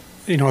 but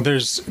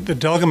there's the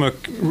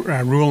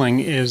Delgamuukw ruling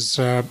is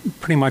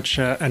pretty much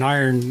an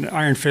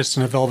iron fist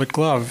and a velvet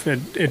glove.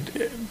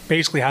 It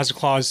basically has a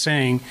clause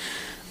saying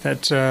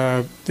that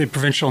the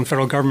provincial and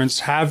federal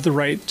governments have the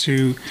right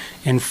to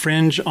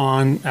infringe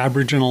on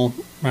Aboriginal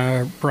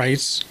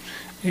rights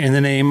in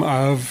the name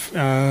of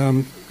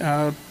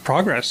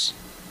progress.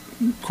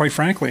 Quite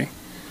frankly.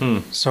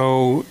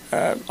 So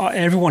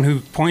everyone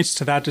who points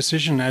to that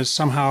decision as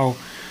somehow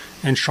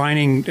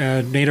enshrining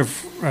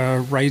Native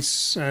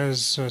rights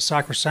as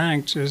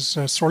sacrosanct is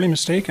sorely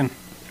mistaken.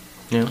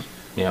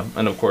 Yeah,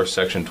 and of course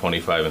Section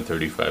 25 and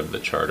 35 of the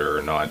Charter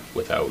are not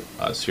without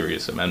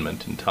serious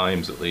amendment, in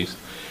times at least.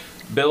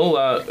 Bill,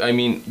 I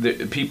mean,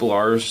 people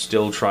are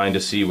still trying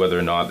to see whether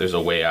or not there's a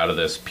way out of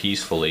this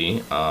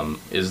peacefully.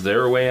 Is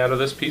there a way out of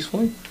this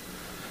peacefully?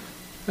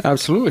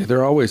 Absolutely,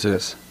 there always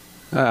is.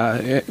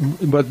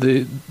 But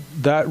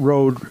that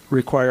road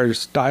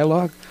requires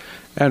dialogue,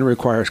 and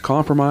requires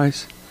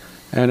compromise,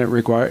 and it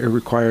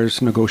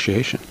requires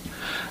negotiation.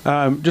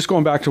 Just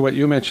going back to what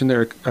you mentioned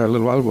there a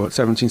little while ago,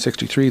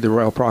 1763, the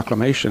Royal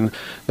Proclamation,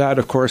 that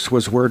of course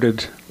was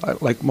worded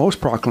like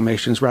most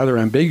proclamations rather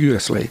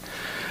ambiguously.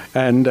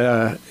 And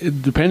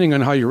depending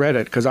on how you read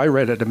it, because I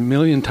read it a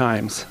million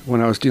times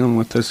when I was dealing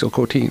with the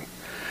Silcotin,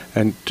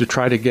 and to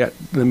try to get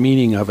the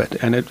meaning of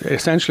it. And it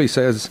essentially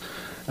says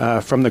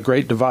from the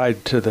Great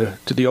Divide to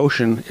the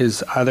ocean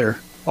is either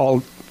all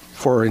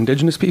for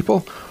Indigenous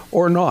people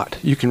or not.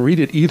 You can read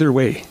it either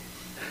way.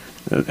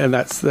 And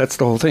that's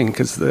the whole thing,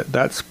 because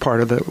that's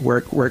part of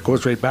where it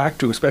goes right back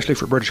to, especially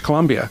for British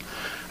Columbia,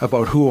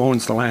 about who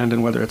owns the land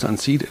and whether it's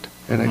unceded.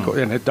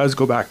 And it does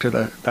go back to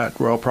that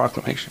Royal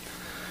Proclamation,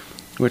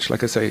 which,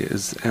 like I say,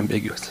 is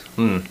ambiguous.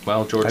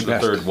 Well, George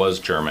III was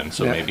German,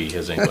 so maybe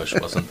his English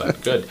wasn't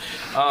that good.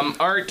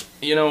 Art,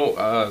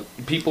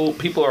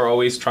 people are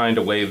always trying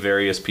to wave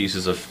various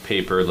pieces of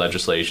paper,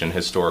 legislation,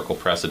 historical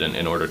precedent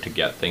in order to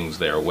get things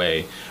their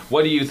way.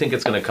 What do you think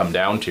it's going to come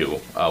down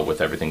to with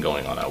everything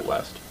going on out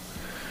west?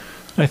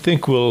 I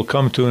think we'll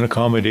come to an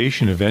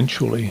accommodation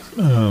eventually.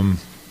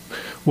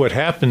 What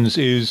happens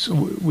is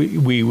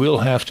we will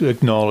have to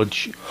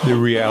acknowledge the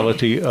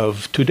reality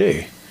of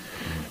today.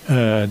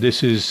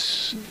 This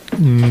is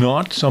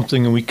not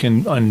something we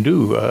can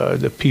undo.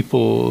 The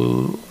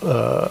people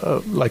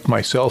like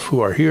myself who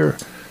are here,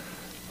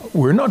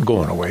 we're not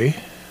going away.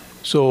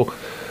 So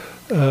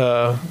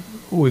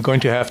we're going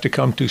to have to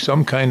come to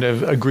some kind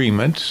of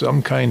agreement,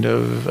 some kind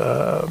of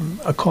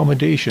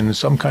accommodation,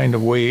 some kind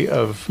of way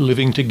of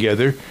living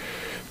together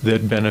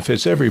that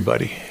benefits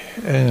everybody.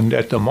 And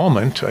at the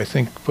moment, I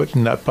think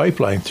putting that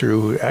pipeline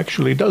through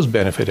actually does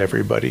benefit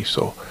everybody.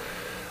 So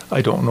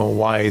I don't know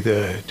why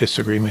the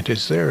disagreement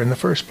is there in the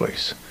first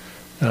place.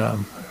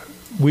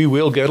 We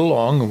will get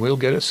along and we'll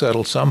get it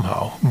settled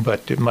somehow,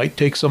 but it might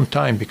take some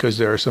time because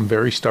there are some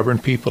very stubborn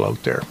people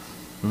out there.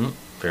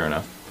 Fair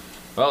enough.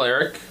 Well,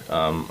 Eric,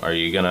 are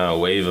you going to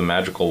wave a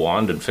magical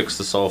wand and fix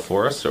this all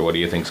for us, or what do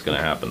you think is going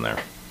to happen there?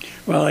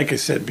 Well, like I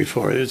said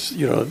before,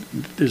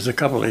 there's a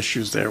couple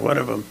issues there. One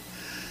of them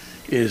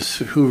is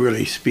who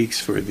really speaks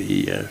for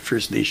the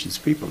First Nations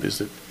people.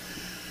 Is it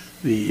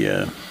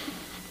the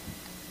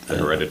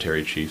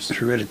hereditary chiefs?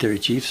 Hereditary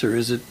chiefs, or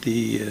is it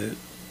the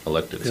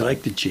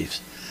elected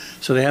chiefs?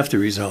 So they have to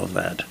resolve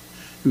that.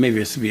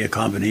 Maybe it's to be a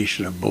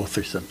combination of both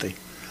or something.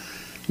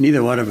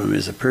 Neither one of them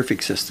is a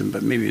perfect system,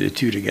 but maybe the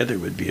two together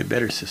would be a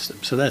better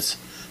system. So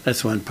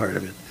that's one part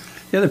of it.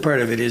 The other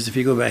part of it is if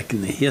you go back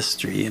in the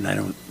history, and I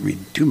don't read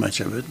too much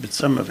of it, but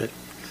some of it,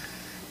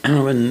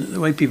 when the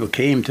white people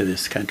came to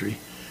this country,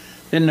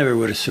 they never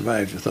would have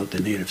survived without the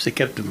natives. They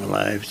kept them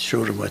alive,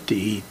 showed them what to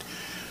eat,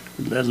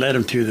 led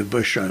them through the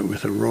bush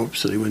with a rope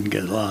so they wouldn't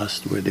get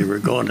lost where they were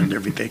going and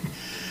everything.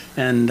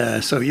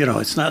 And so,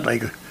 it's not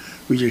like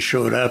we just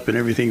showed up and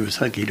everything was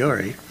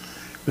hunky-dory.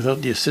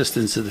 Without the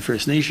assistance of the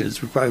First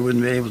Nations, we probably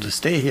wouldn't be able to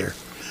stay here.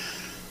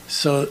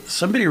 So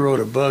somebody wrote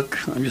a book.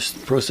 I'm just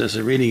in the process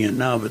of reading it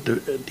now, but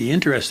the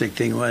interesting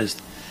thing was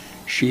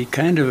she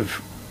kind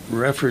of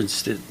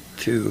referenced it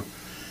to,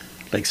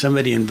 like you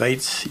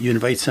invite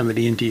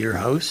somebody into your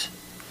house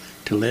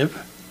to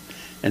live,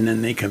 and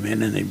then they come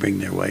in and they bring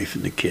their wife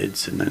and the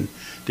kids, and then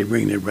they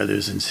bring their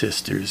brothers and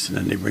sisters, and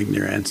then they bring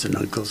their aunts and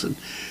uncles, and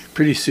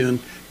pretty soon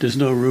there's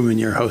no room in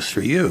your house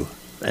for you.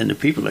 And the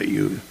people that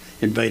you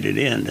invited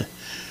in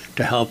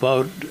to help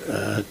out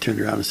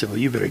turned around and said, well,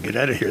 you better get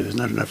out of here. There's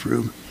not enough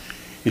room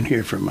in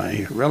here for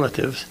my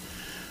relatives.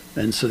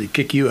 And so they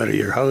kick you out of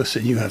your house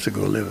and you have to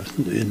go live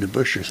in the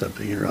bush or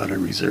something, or on a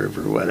reserve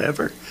or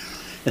whatever.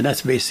 And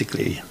that's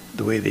basically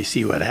the way they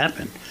see what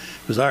happened.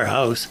 It was our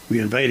house, we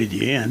invited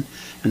you in,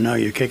 and now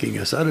you're kicking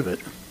us out of it.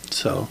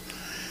 So,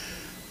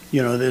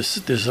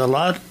 there's a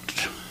lot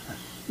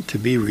to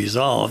be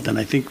resolved, and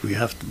I think we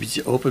have to be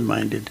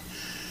open-minded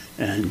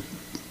and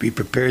be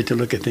prepared to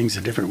look at things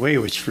a different way,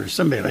 which for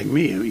somebody like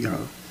me,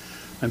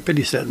 I'm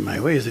pretty set in my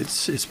ways.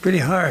 It's pretty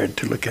hard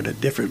to look at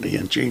it differently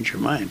and change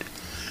your mind.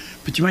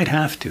 But you might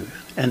have to.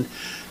 And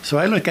so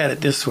I look at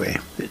it this way.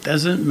 It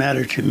doesn't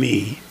matter to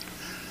me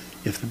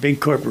if the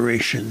big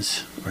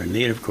corporations or a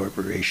native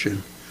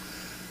corporation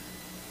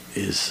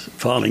is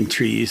falling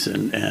trees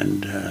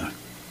and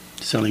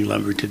selling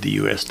lumber to the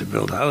U.S. to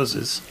build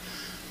houses.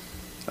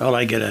 All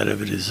I get out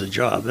of it is a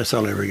job. That's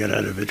all I ever got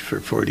out of it for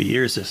 40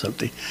 years or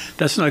something.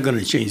 That's not going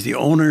to change. The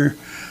owner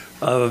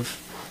of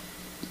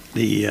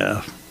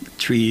the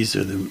trees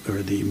or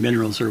the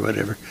minerals or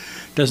whatever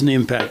doesn't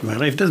impact my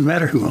life. It doesn't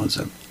matter who owns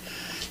them.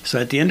 So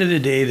at the end of the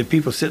day, the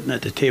people sitting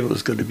at the table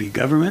is going to be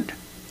government,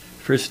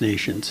 First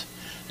Nations,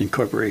 and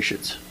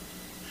corporations.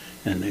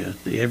 And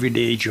the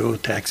everyday Joe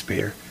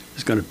taxpayer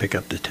is going to pick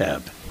up the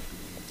tab.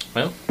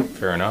 Well,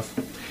 fair enough.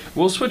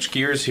 We'll switch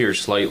gears here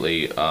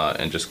slightly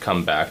and just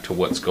come back to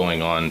what's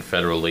going on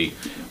federally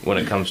when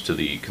it comes to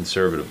the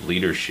Conservative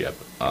leadership.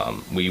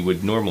 We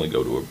would normally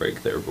go to a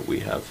break there, but we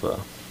have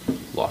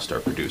lost our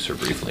producer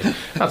briefly.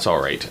 That's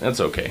all right. That's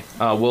okay.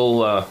 I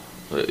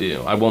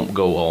won't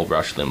go all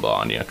Rush Limbaugh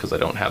on you because I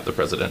don't have the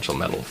Presidential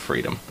Medal of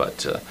Freedom,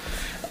 but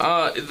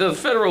the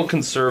federal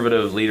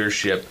Conservative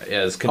leadership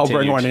has continued. I'll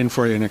bring one in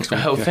for you next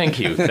week. Oh, thank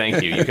you.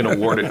 You can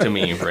award it to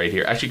me right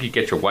here. Actually, you could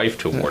get your wife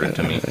to award it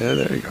to me. Yeah,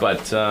 there you go.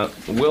 But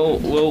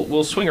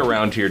we'll swing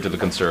around here to the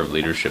Conservative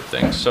leadership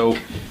thing. So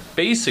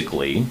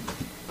basically,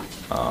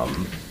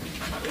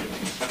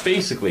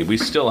 basically, we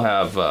still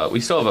have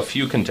a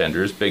few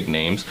contenders, big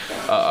names.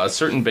 A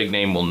certain big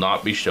name will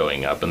not be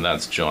showing up, and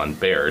that's John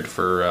Baird.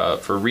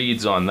 For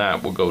reads on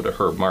that, we'll go to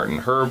Herb Martin.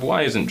 Herb,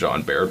 why isn't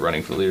John Baird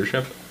running for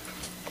leadership?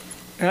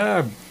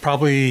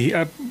 Probably,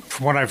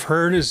 from what I've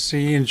heard, is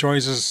he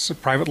enjoys his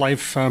private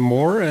life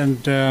more,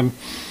 and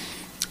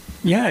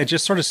it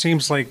just sort of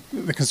seems like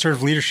the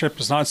Conservative leadership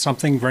is not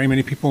something very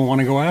many people want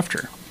to go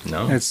after.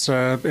 No, it's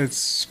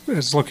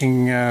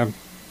looking. The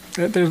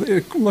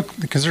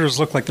Conservatives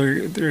look like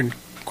they're in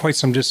quite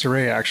some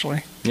disarray,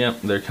 actually. Yeah,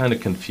 they're kind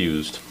of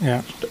confused.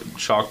 Yeah,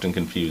 shocked and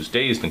confused,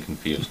 dazed and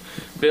confused.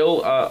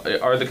 Bill,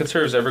 are the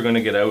Conservatives ever going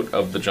to get out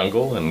of the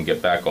jungle and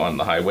get back on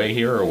the highway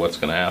here, or what's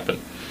going to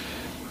happen?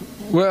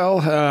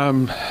 Well,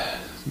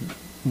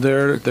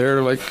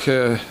 they're like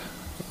a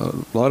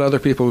lot of other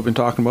people we've been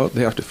talking about.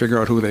 They have to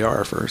figure out who they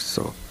are first.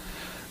 So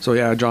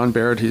yeah, John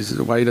Baird.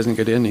 Why he doesn't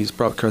get in? He's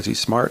probably because he's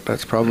smart.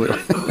 That's probably.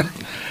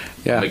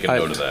 Yeah, make a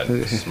note of that.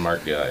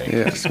 Smart guy.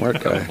 Yeah,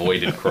 smart guy.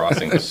 Avoided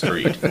crossing the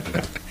street.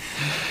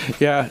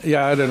 Yeah.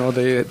 I don't know.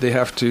 They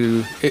have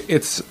to.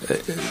 It's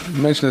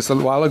mentioned this a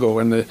little while ago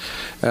when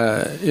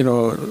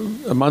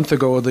a month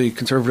ago the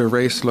Conservative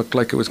race looked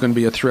like it was going to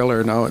be a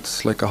thriller. Now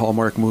it's like a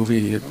Hallmark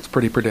movie. It's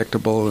pretty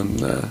predictable,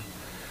 and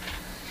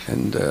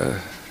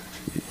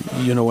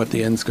you know what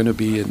the end's going to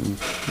be, and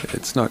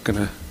it's not going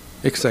to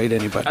excite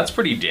anybody. That's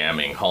pretty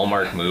damning.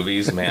 Hallmark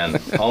movies, man.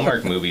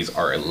 Hallmark movies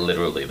are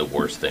literally the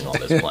worst thing on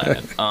this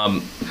planet.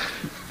 Art,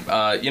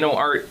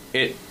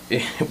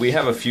 we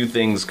have a few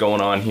things going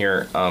on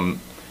here.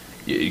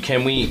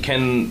 Can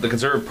the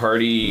Conservative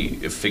Party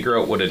figure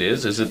out what it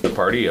is? Is it the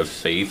party of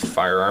faith,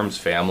 firearms,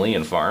 family,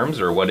 and farms,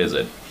 or what is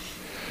it?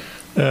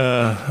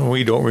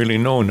 We don't really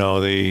know now.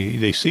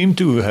 They seem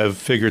to have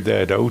figured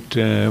that out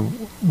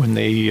when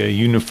they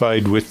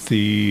unified with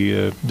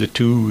the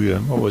two.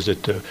 What was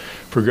it?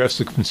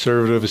 Progressive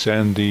Conservatives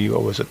and the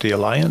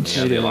Alliance?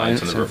 Yeah, the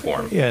Alliance and the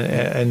Reform.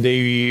 Yeah, and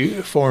they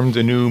formed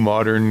the new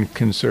modern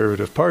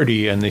Conservative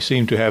Party, and they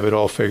seem to have it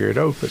all figured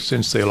out. But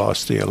since they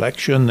lost the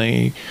election,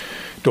 they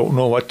don't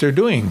know what they're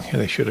doing.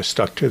 They should have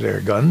stuck to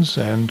their guns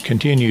and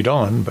continued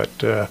on. But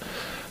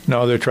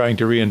now they're trying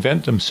to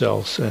reinvent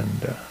themselves.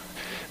 And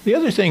the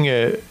other thing,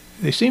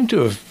 they seem to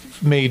have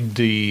made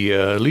the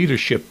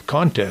leadership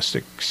contest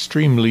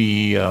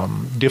extremely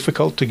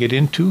difficult to get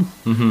into.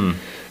 Mm-hmm.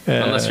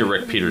 Unless you're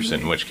Rick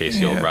Peterson, in which case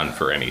you'll run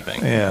for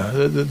anything. Yeah,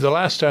 the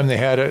last time they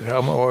had it,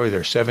 were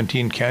there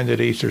 17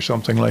 candidates or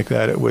something like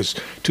that? It was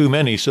too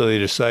many, so they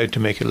decided to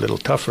make it a little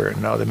tougher, and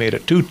now they made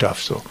it too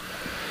tough, so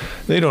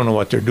they don't know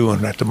what they're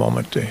doing at the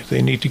moment.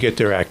 They need to get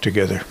their act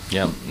together.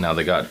 Yeah, now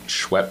they got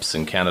Schweppes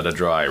and Canada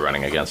Dry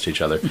running against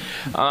each other.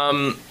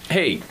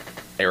 Hey,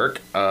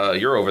 Eric,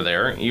 you're over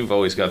there. You've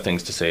always got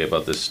things to say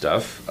about this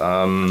stuff.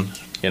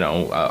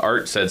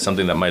 Art said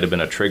something that might have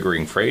been a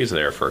triggering phrase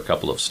there for a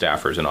couple of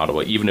staffers in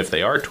Ottawa, even if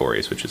they are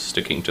Tories, which is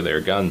sticking to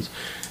their guns.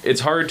 It's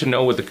hard to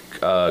know what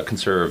the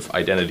Conservative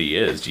identity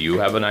is. Do you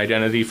have an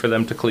identity for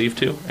them to cleave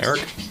to,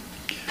 Eric?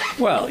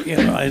 Well,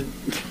 I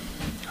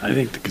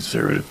think the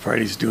Conservative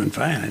Party's doing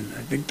fine.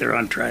 I think they're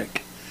on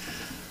track.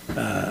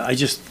 I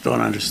just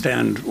don't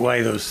understand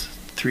why those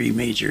three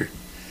major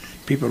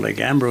people like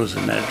Ambrose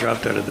and that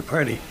dropped out of the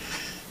party.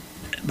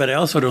 But I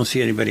also don't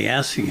see anybody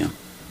asking him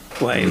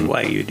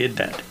why you did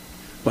that.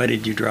 Why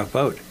did you drop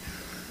out?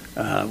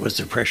 Was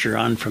there pressure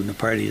on from the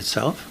party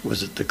itself?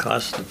 Was it the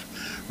cost of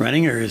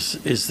running, or is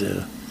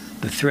the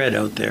thread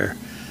out there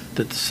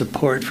that the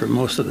support for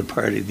most of the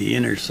party, the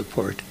inner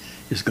support,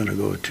 is going to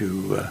go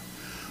to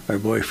our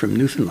boy from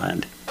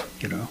Newfoundland,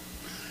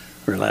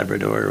 or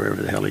Labrador, or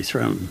wherever the hell he's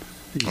from.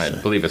 I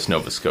believe it's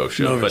Nova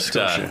Scotia. Nova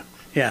Scotia.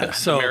 Yeah,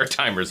 so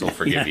Maritimers will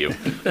forgive you.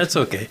 That's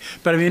okay.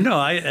 But I mean,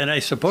 I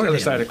support him. The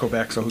other side of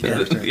Quebec, so who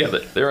cares? Yeah,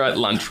 they're at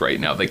lunch right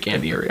now. They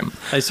can't hear him.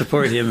 I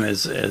support him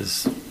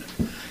as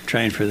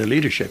trying for the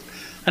leadership,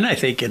 and I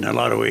think in a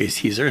lot of ways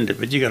he's earned it.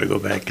 But you got to go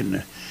back in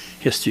the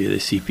history of the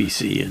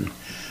CPC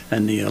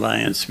and the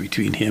alliance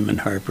between him and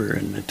Harper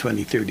and the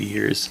 20, 30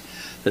 years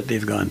that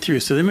they've gone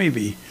through. So there may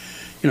be,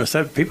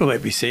 some people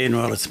might be saying,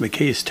 well, it's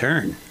McKay's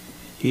turn.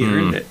 He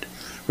earned it.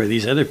 Where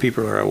these other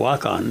people are a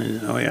walk-on, and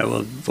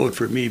vote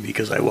for me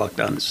because I walked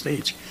on the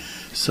stage.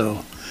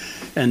 So,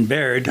 and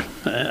Baird,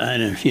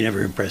 he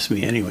never impressed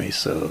me anyway.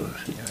 So,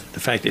 the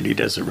fact that he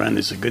doesn't run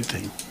is a good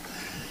thing.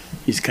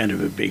 He's kind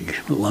of a big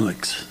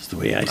lummox, is the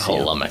way I see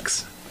it.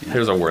 Lummox. Yeah.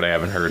 There's a word I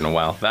haven't heard in a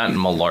while. That and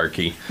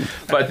malarkey.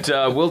 But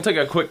we'll take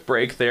a quick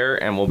break there,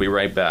 and we'll be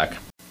right back.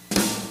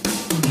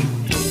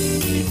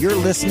 You're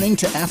listening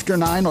to After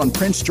 9 on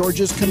Prince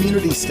George's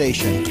Community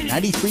Station,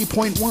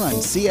 93.1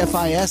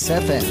 CFIS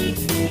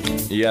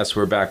FM. Yes,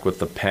 we're back with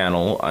the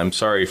panel. I'm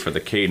sorry for the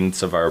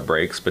cadence of our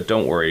breaks, but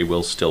don't worry,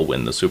 we'll still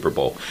win the Super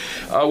Bowl.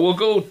 We'll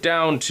go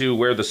down to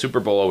where the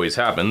Super Bowl always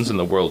happens, and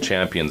the world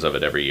champions of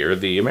it every year,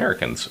 the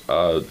Americans.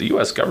 The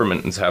U.S.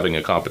 government is having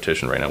a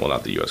competition right now. Well,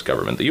 not the U.S.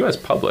 government. The U.S.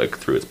 public,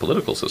 through its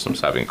political system,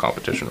 is having a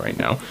competition right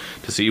now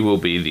to see who will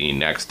be the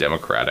next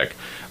Democratic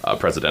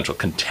presidential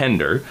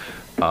contender.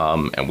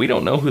 And we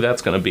don't know who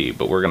that's going to be,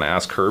 but we're going to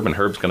ask Herb, and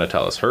Herb's going to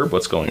tell us. Herb,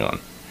 what's going on?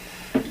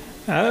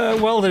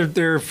 Well,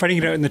 they're fighting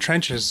it out in the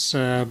trenches.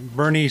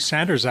 Bernie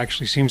Sanders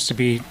actually seems to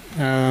be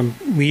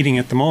leading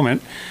at the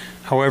moment.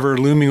 However,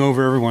 looming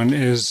over everyone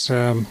is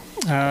Mike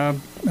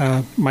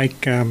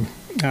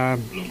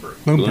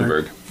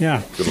Bloomberg.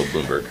 Yeah, good old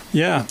Bloomberg.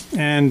 Yeah,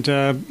 and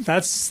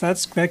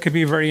that could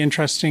be a very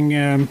interesting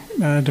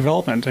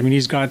development. I mean,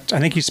 I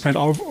think he's spent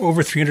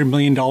over $300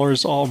 million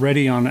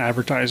already on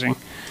advertising,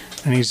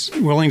 and he's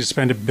willing to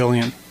spend $1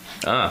 billion.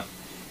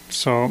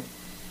 So.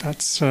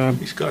 That's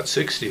he's got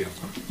 60 of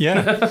them.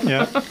 Yeah,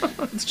 yeah.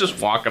 It's just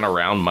walking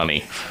around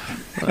money.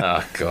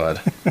 Oh God.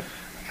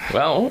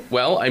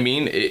 Well. I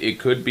mean, it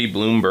could be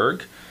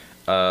Bloomberg,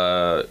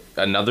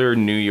 another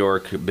New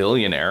York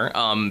billionaire.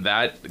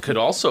 That could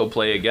also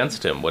play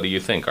against him. What do you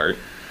think, Art?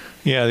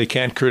 Yeah, they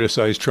can't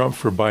criticize Trump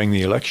for buying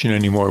the election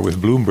anymore with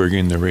Bloomberg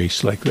in the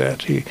race like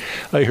that.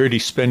 I heard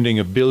he's spending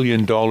 $1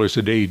 billion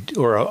a day,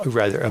 or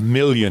rather $1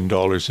 million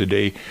a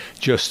day,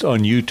 just on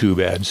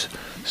YouTube ads.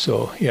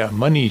 So yeah,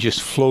 money just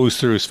flows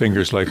through his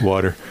fingers like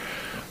water.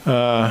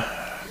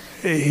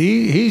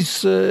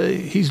 He's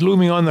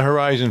looming on the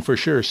horizon for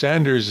sure.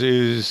 Sanders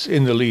is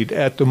in the lead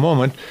at the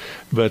moment,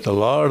 but a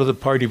lot of the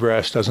party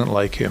brass doesn't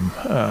like him.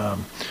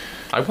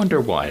 I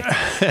wonder why.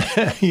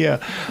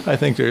 Yeah, I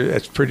think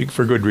that's pretty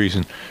for good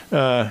reason.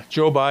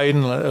 Joe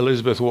Biden,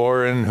 Elizabeth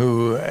Warren,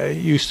 who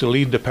used to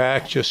lead the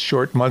pack just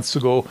short months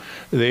ago,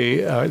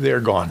 they're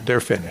gone. They're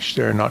finished.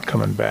 They're not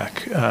coming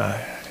back.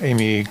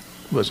 Amy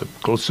was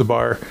close to the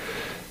bar.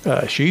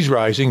 She's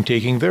rising,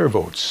 taking their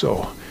votes.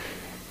 So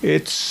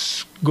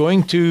it's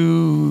going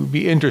to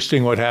be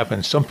interesting what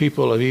happens. Some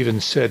people have even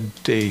said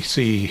they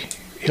see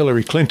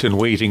Hillary Clinton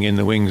waiting in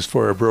the wings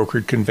for a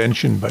brokered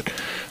convention, but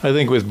I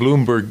think with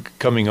Bloomberg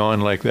coming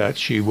on like that,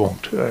 she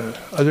won't.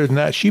 Other than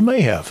that, she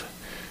may have.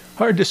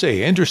 Hard to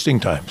say. Interesting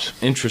times.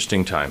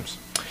 Interesting times.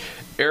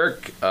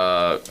 Eric,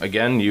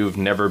 again, you've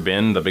never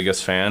been the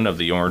biggest fan of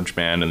the Orange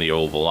Man in the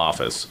Oval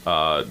Office.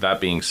 That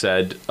being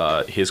said,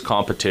 his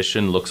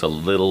competition looks a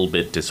little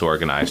bit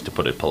disorganized, to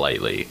put it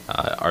politely.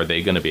 Are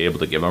they going to be able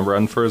to give him a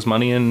run for his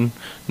money in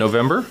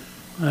November?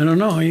 I don't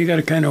know. You got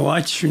to kind of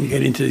watch when you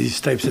get into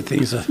these types of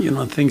things.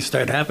 Things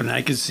start happening.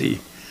 I could see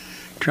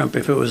Trump,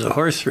 if it was a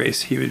horse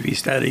race, he would be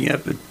standing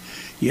up and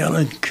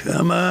yelling,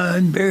 "Come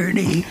on,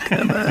 Bernie,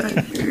 come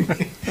on,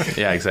 Bernie."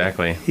 Yeah,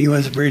 exactly. He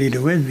wants Bernie to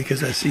win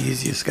because that's the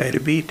easiest guy to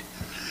beat.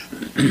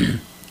 He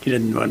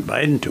didn't want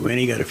Biden to win.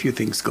 He got a few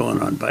things going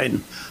on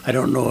Biden. I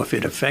don't know if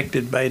it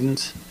affected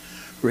Biden's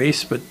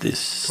race, but this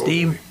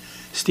steam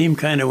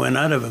kind of went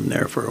out of him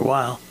there for a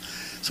while.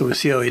 So we'll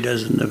see how he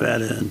does in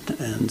Nevada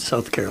and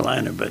South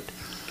Carolina.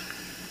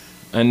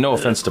 And no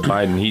offense to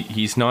Biden,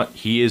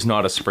 he is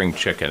not a spring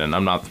chicken, and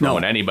I'm not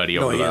throwing anybody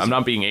over that. I'm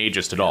not being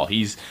ageist at all.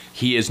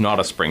 He is not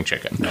a spring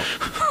chicken. No.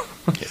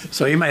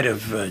 So he might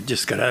have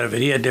just got out of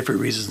it. He had different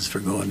reasons for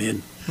going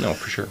in. No,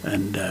 for sure.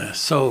 And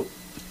so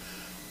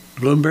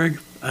Bloomberg,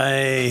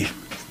 I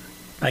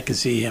can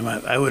see him.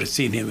 I would have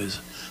seen him as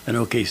an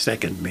okay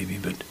second, maybe,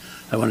 but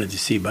I wanted to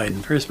see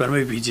Biden first. But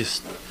maybe be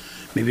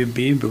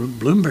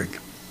Bloomberg.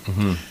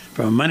 Mm-hmm.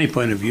 From a money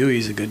point of view,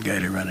 he's a good guy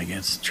to run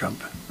against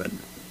Trump. But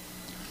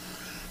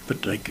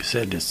like you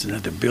said, it's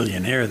another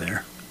billionaire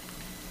there.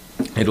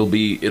 It'll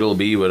be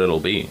what it'll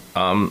be.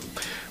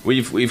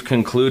 We've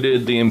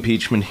concluded the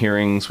impeachment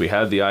hearings. We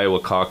had the Iowa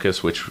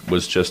caucus, which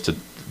was just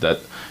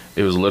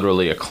it was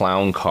literally a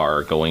clown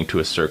car going to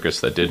a circus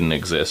that didn't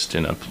exist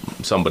in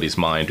somebody's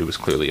mind who was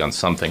clearly on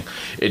something.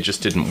 It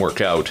just didn't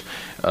work out.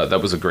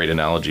 That was a great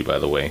analogy, by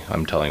the way.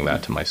 I'm telling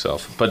that to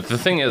myself. But the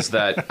thing is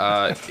that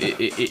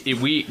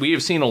we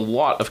have seen a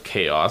lot of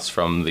chaos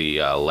from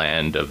the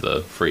land of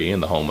the free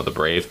and the home of the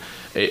brave.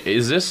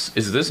 Is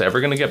this ever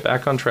going to get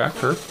back on track,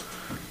 Herb?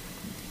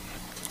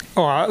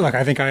 Oh, look,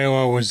 I think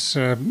Iowa was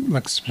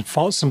some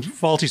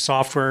faulty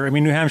software. I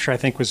mean, New Hampshire, I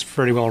think, was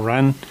pretty well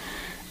run.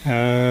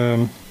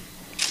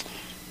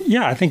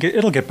 Yeah, I think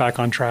it'll get back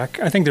on track.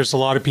 I think there's a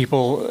lot of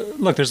people.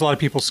 Look, there's a lot of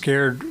people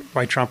scared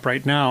by Trump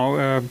right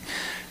now.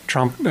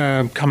 Trump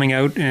coming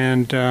out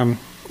and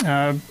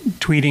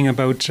tweeting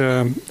about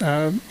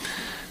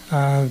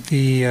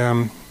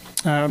the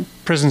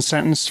prison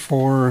sentence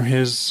for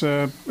his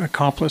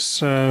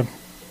accomplice.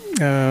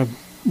 Roger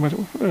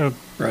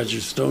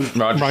Stone.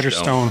 Roger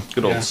Stone.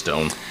 Good old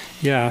Stone.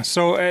 Yeah.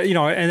 So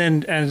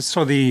and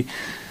so the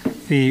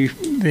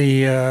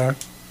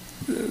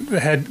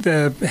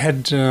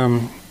head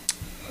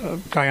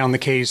guy on the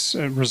case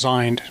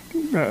resigned.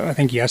 I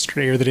think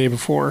yesterday or the day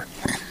before.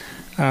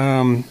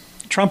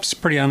 Trump's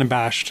pretty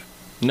unabashed.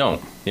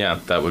 No. Yeah,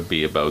 that would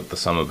be about the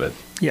sum of it.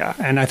 Yeah,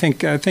 and I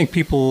think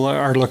people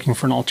are looking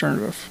for an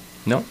alternative.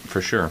 No,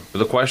 for sure. But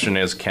the question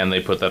is, can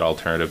they put that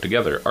alternative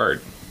together?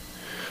 Art.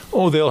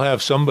 Oh, they'll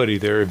have somebody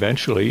there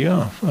eventually,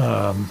 yeah.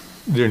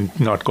 They're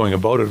not going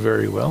about it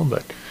very well,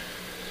 but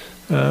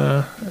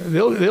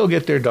they'll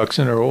get their ducks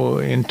in a row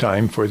in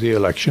time for the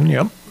election,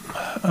 yep.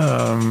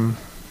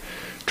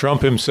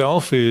 Trump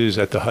himself is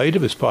at the height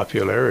of his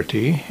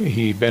popularity.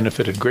 He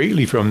benefited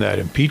greatly from that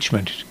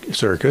impeachment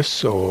circus,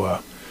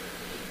 so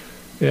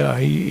Yeah,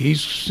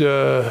 he's in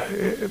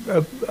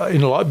a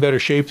lot better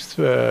shape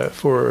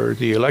for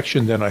the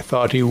election than I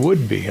thought he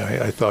would be.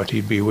 I thought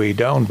he'd be way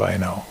down by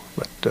now.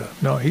 But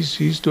no,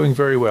 he's doing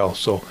very well.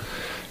 So,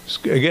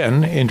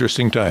 again,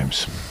 interesting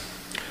times.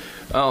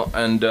 Well,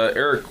 and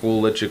Eric,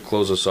 we'll let you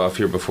close us off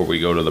here before we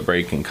go to the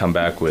break and come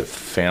back with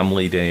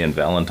Family Day and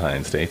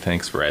Valentine's Day.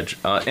 Thanks, Reg.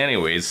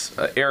 Anyways,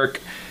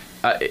 Eric,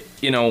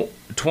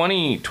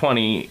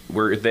 2020,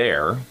 we're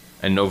there,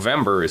 and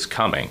November is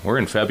coming. We're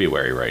in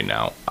February right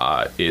now.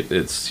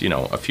 It's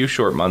a few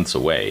short months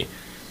away.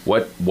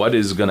 What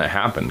is going to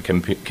happen?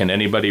 Can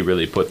anybody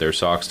really put their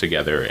socks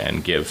together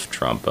and give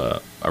Trump a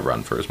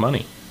run for his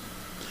money?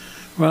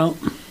 Well,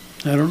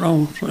 I don't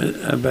know,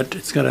 but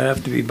it's going to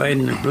have to be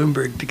Biden or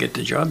Bloomberg to get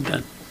the job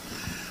done,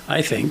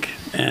 I think.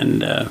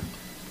 And,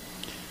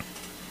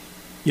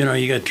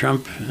 you got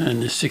Trump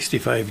and the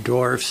 65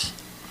 dwarfs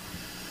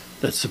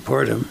that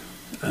support him.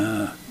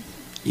 We're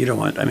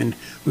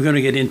going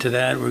to get into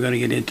that. We're going to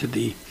get into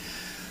the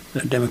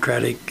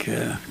Democratic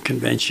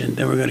convention.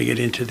 Then we're going to get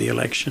into the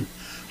election.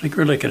 Like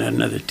we're looking at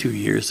another 2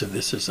 years of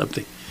this or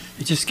something.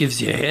 It just gives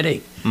you a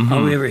headache. Mm-hmm.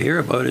 All we ever hear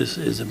about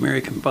is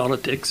American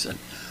politics and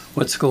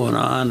what's going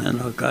on,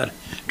 and oh God,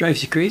 it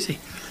drives you crazy.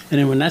 And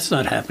then when that's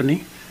not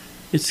happening,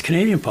 it's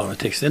Canadian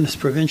politics. Then it's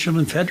provincial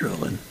and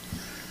federal, and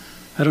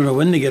I don't know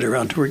when they get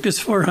around to work. There's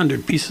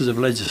 400 pieces of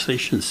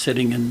legislation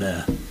sitting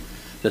that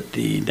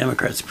the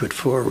Democrats put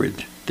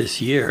forward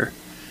this year,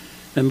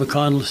 and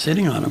McConnell's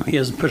sitting on them. He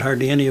hasn't put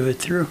hardly any of it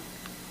through.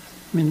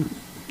 I mean,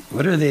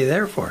 what are they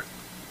there for?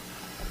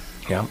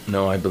 Yeah,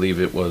 no, I believe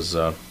it was,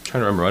 trying to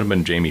remember, it might have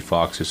been Jamie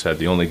Foxx who said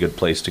the only good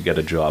place to get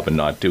a job and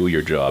not do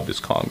your job is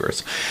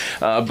Congress.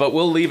 But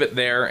we'll leave it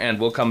there, and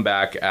we'll come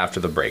back after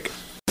the break.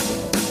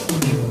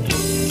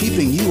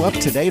 Keeping you up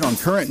to date on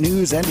current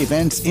news and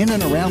events in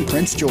and around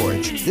Prince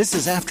George. This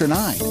is After 9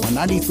 on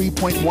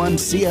 93.1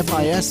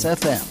 CFIS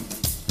FM.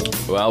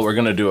 Well, we're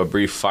going to do a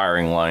brief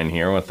firing line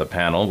here with the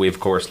panel. We, of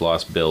course,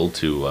 lost Bill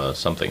to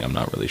something. I'm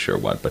not really sure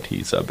what, but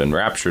he's been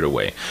raptured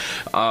away.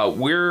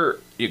 We're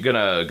going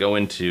to go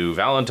into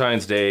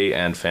Valentine's Day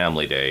and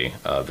Family Day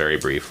very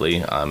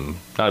briefly. I'm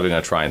not even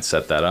going to try and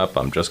set that up.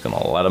 I'm just going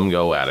to let him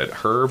go at it.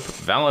 Herb,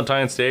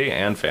 Valentine's Day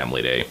and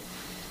Family Day.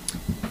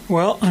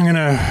 Well, I'm going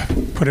to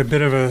put a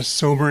bit of a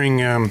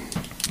sobering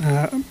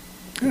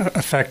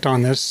effect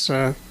on this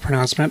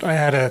pronouncement. I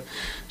had a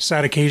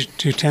sad occasion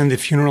to attend the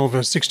funeral of a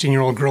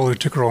 16-year-old girl who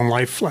took her own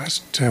life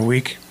last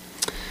week.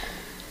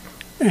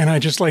 And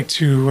I'd just like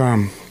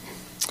to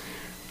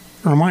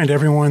remind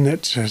everyone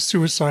that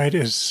suicide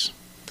is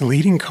the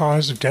leading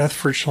cause of death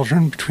for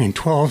children between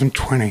 12 and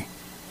 20.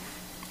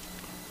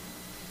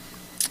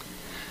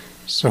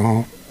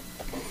 So,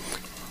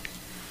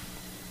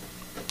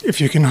 if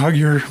you can hug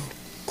your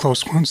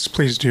close ones,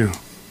 please do.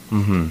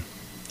 Mm-hmm.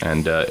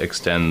 And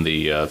extend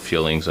the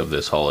feelings of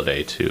this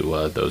holiday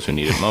to those who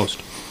need it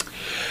most.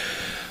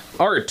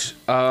 Art,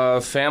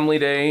 Family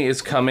Day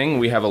is coming.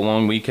 We have a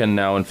long weekend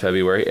now in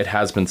February. It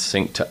has been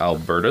synced to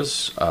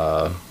Alberta's.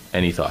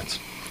 Any thoughts?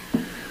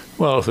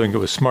 Well, I think it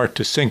was smart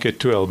to sync it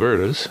to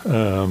Alberta's.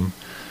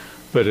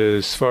 But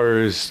as far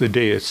as the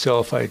day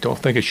itself, I don't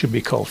think it should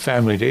be called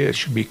Family Day. It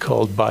should be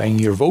called Buying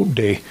Your Vote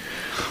Day.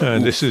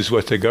 This is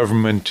what the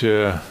government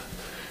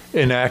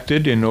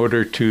enacted in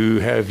order to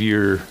have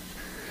your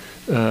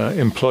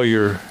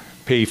employer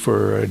pay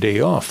for a day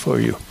off for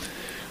you.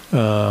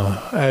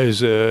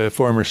 As a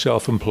former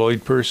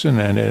self-employed person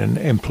and an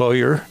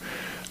employer,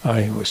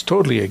 I was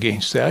totally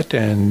against that.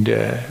 And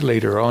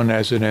later on,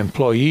 as an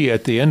employee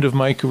at the end of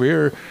my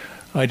career,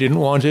 I didn't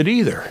want it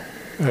either.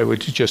 I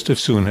would just as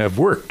soon have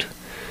worked.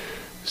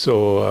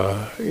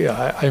 So,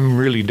 I'm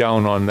really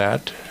down on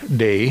that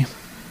day.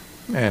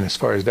 And as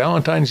far as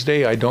Valentine's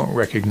Day, I don't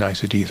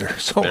recognize it either.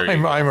 So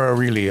I'm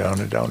really on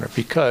a downer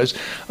because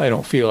I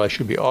don't feel I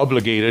should be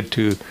obligated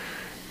to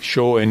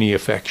show any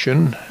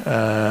affection.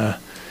 And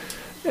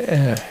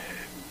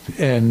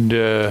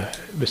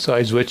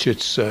besides which,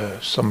 it's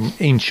some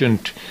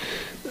ancient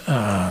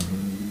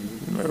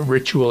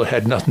ritual. It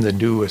had nothing to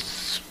do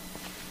with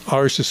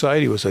our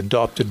society. It was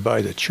adopted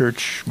by the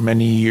church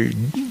many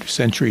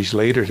centuries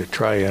later to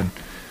try and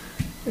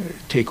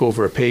take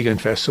over a pagan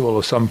festival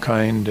of some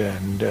kind.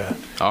 And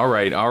all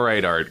right,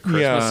 Art.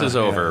 Christmas is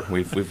over.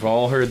 Yeah. We've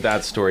all heard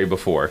that story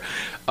before.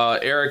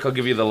 Eric, I'll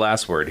give you the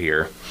last word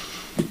here.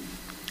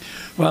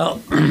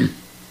 Well, I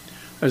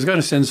was going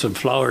to send some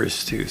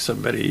flowers to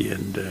somebody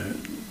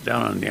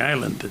down on the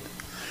island.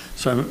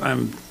 So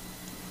I'm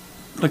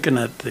looking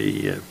at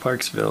the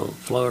Parksville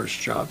flower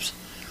shops,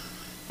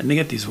 and they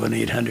get these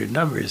 1-800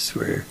 numbers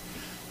where,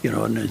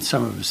 and then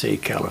some of them say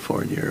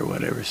California or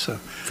whatever. So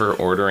for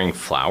ordering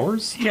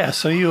flowers? Yeah,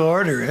 so you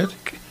order it.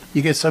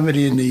 You get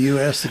somebody in the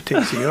U.S. that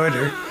takes the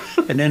order,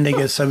 and then they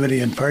get somebody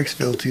in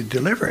Parksville to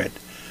deliver it.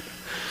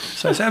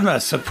 So I said, I'm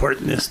not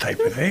supporting this type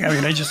of thing. I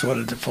mean, I just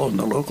wanted to phone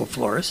the local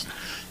florist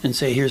and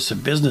say, here's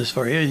some business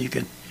for you, and you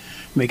can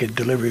make a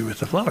delivery with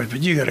the flowers.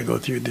 But you got to go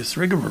through this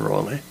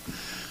rigmarole, eh?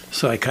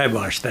 So I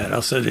kiboshed that.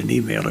 I'll send an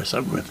email or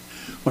something with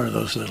one of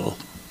those little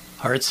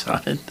hearts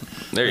on it.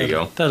 There you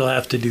go. That'll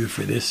have to do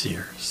for this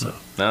year. So.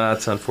 No,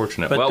 that's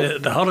unfortunate. But well,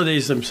 the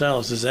holidays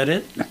themselves, is that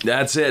it?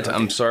 That's it.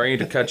 I'm sorry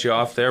to cut you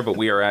off there, but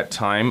we are at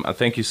time.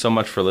 Thank you so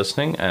much for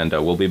listening, and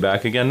we'll be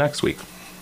back again next week.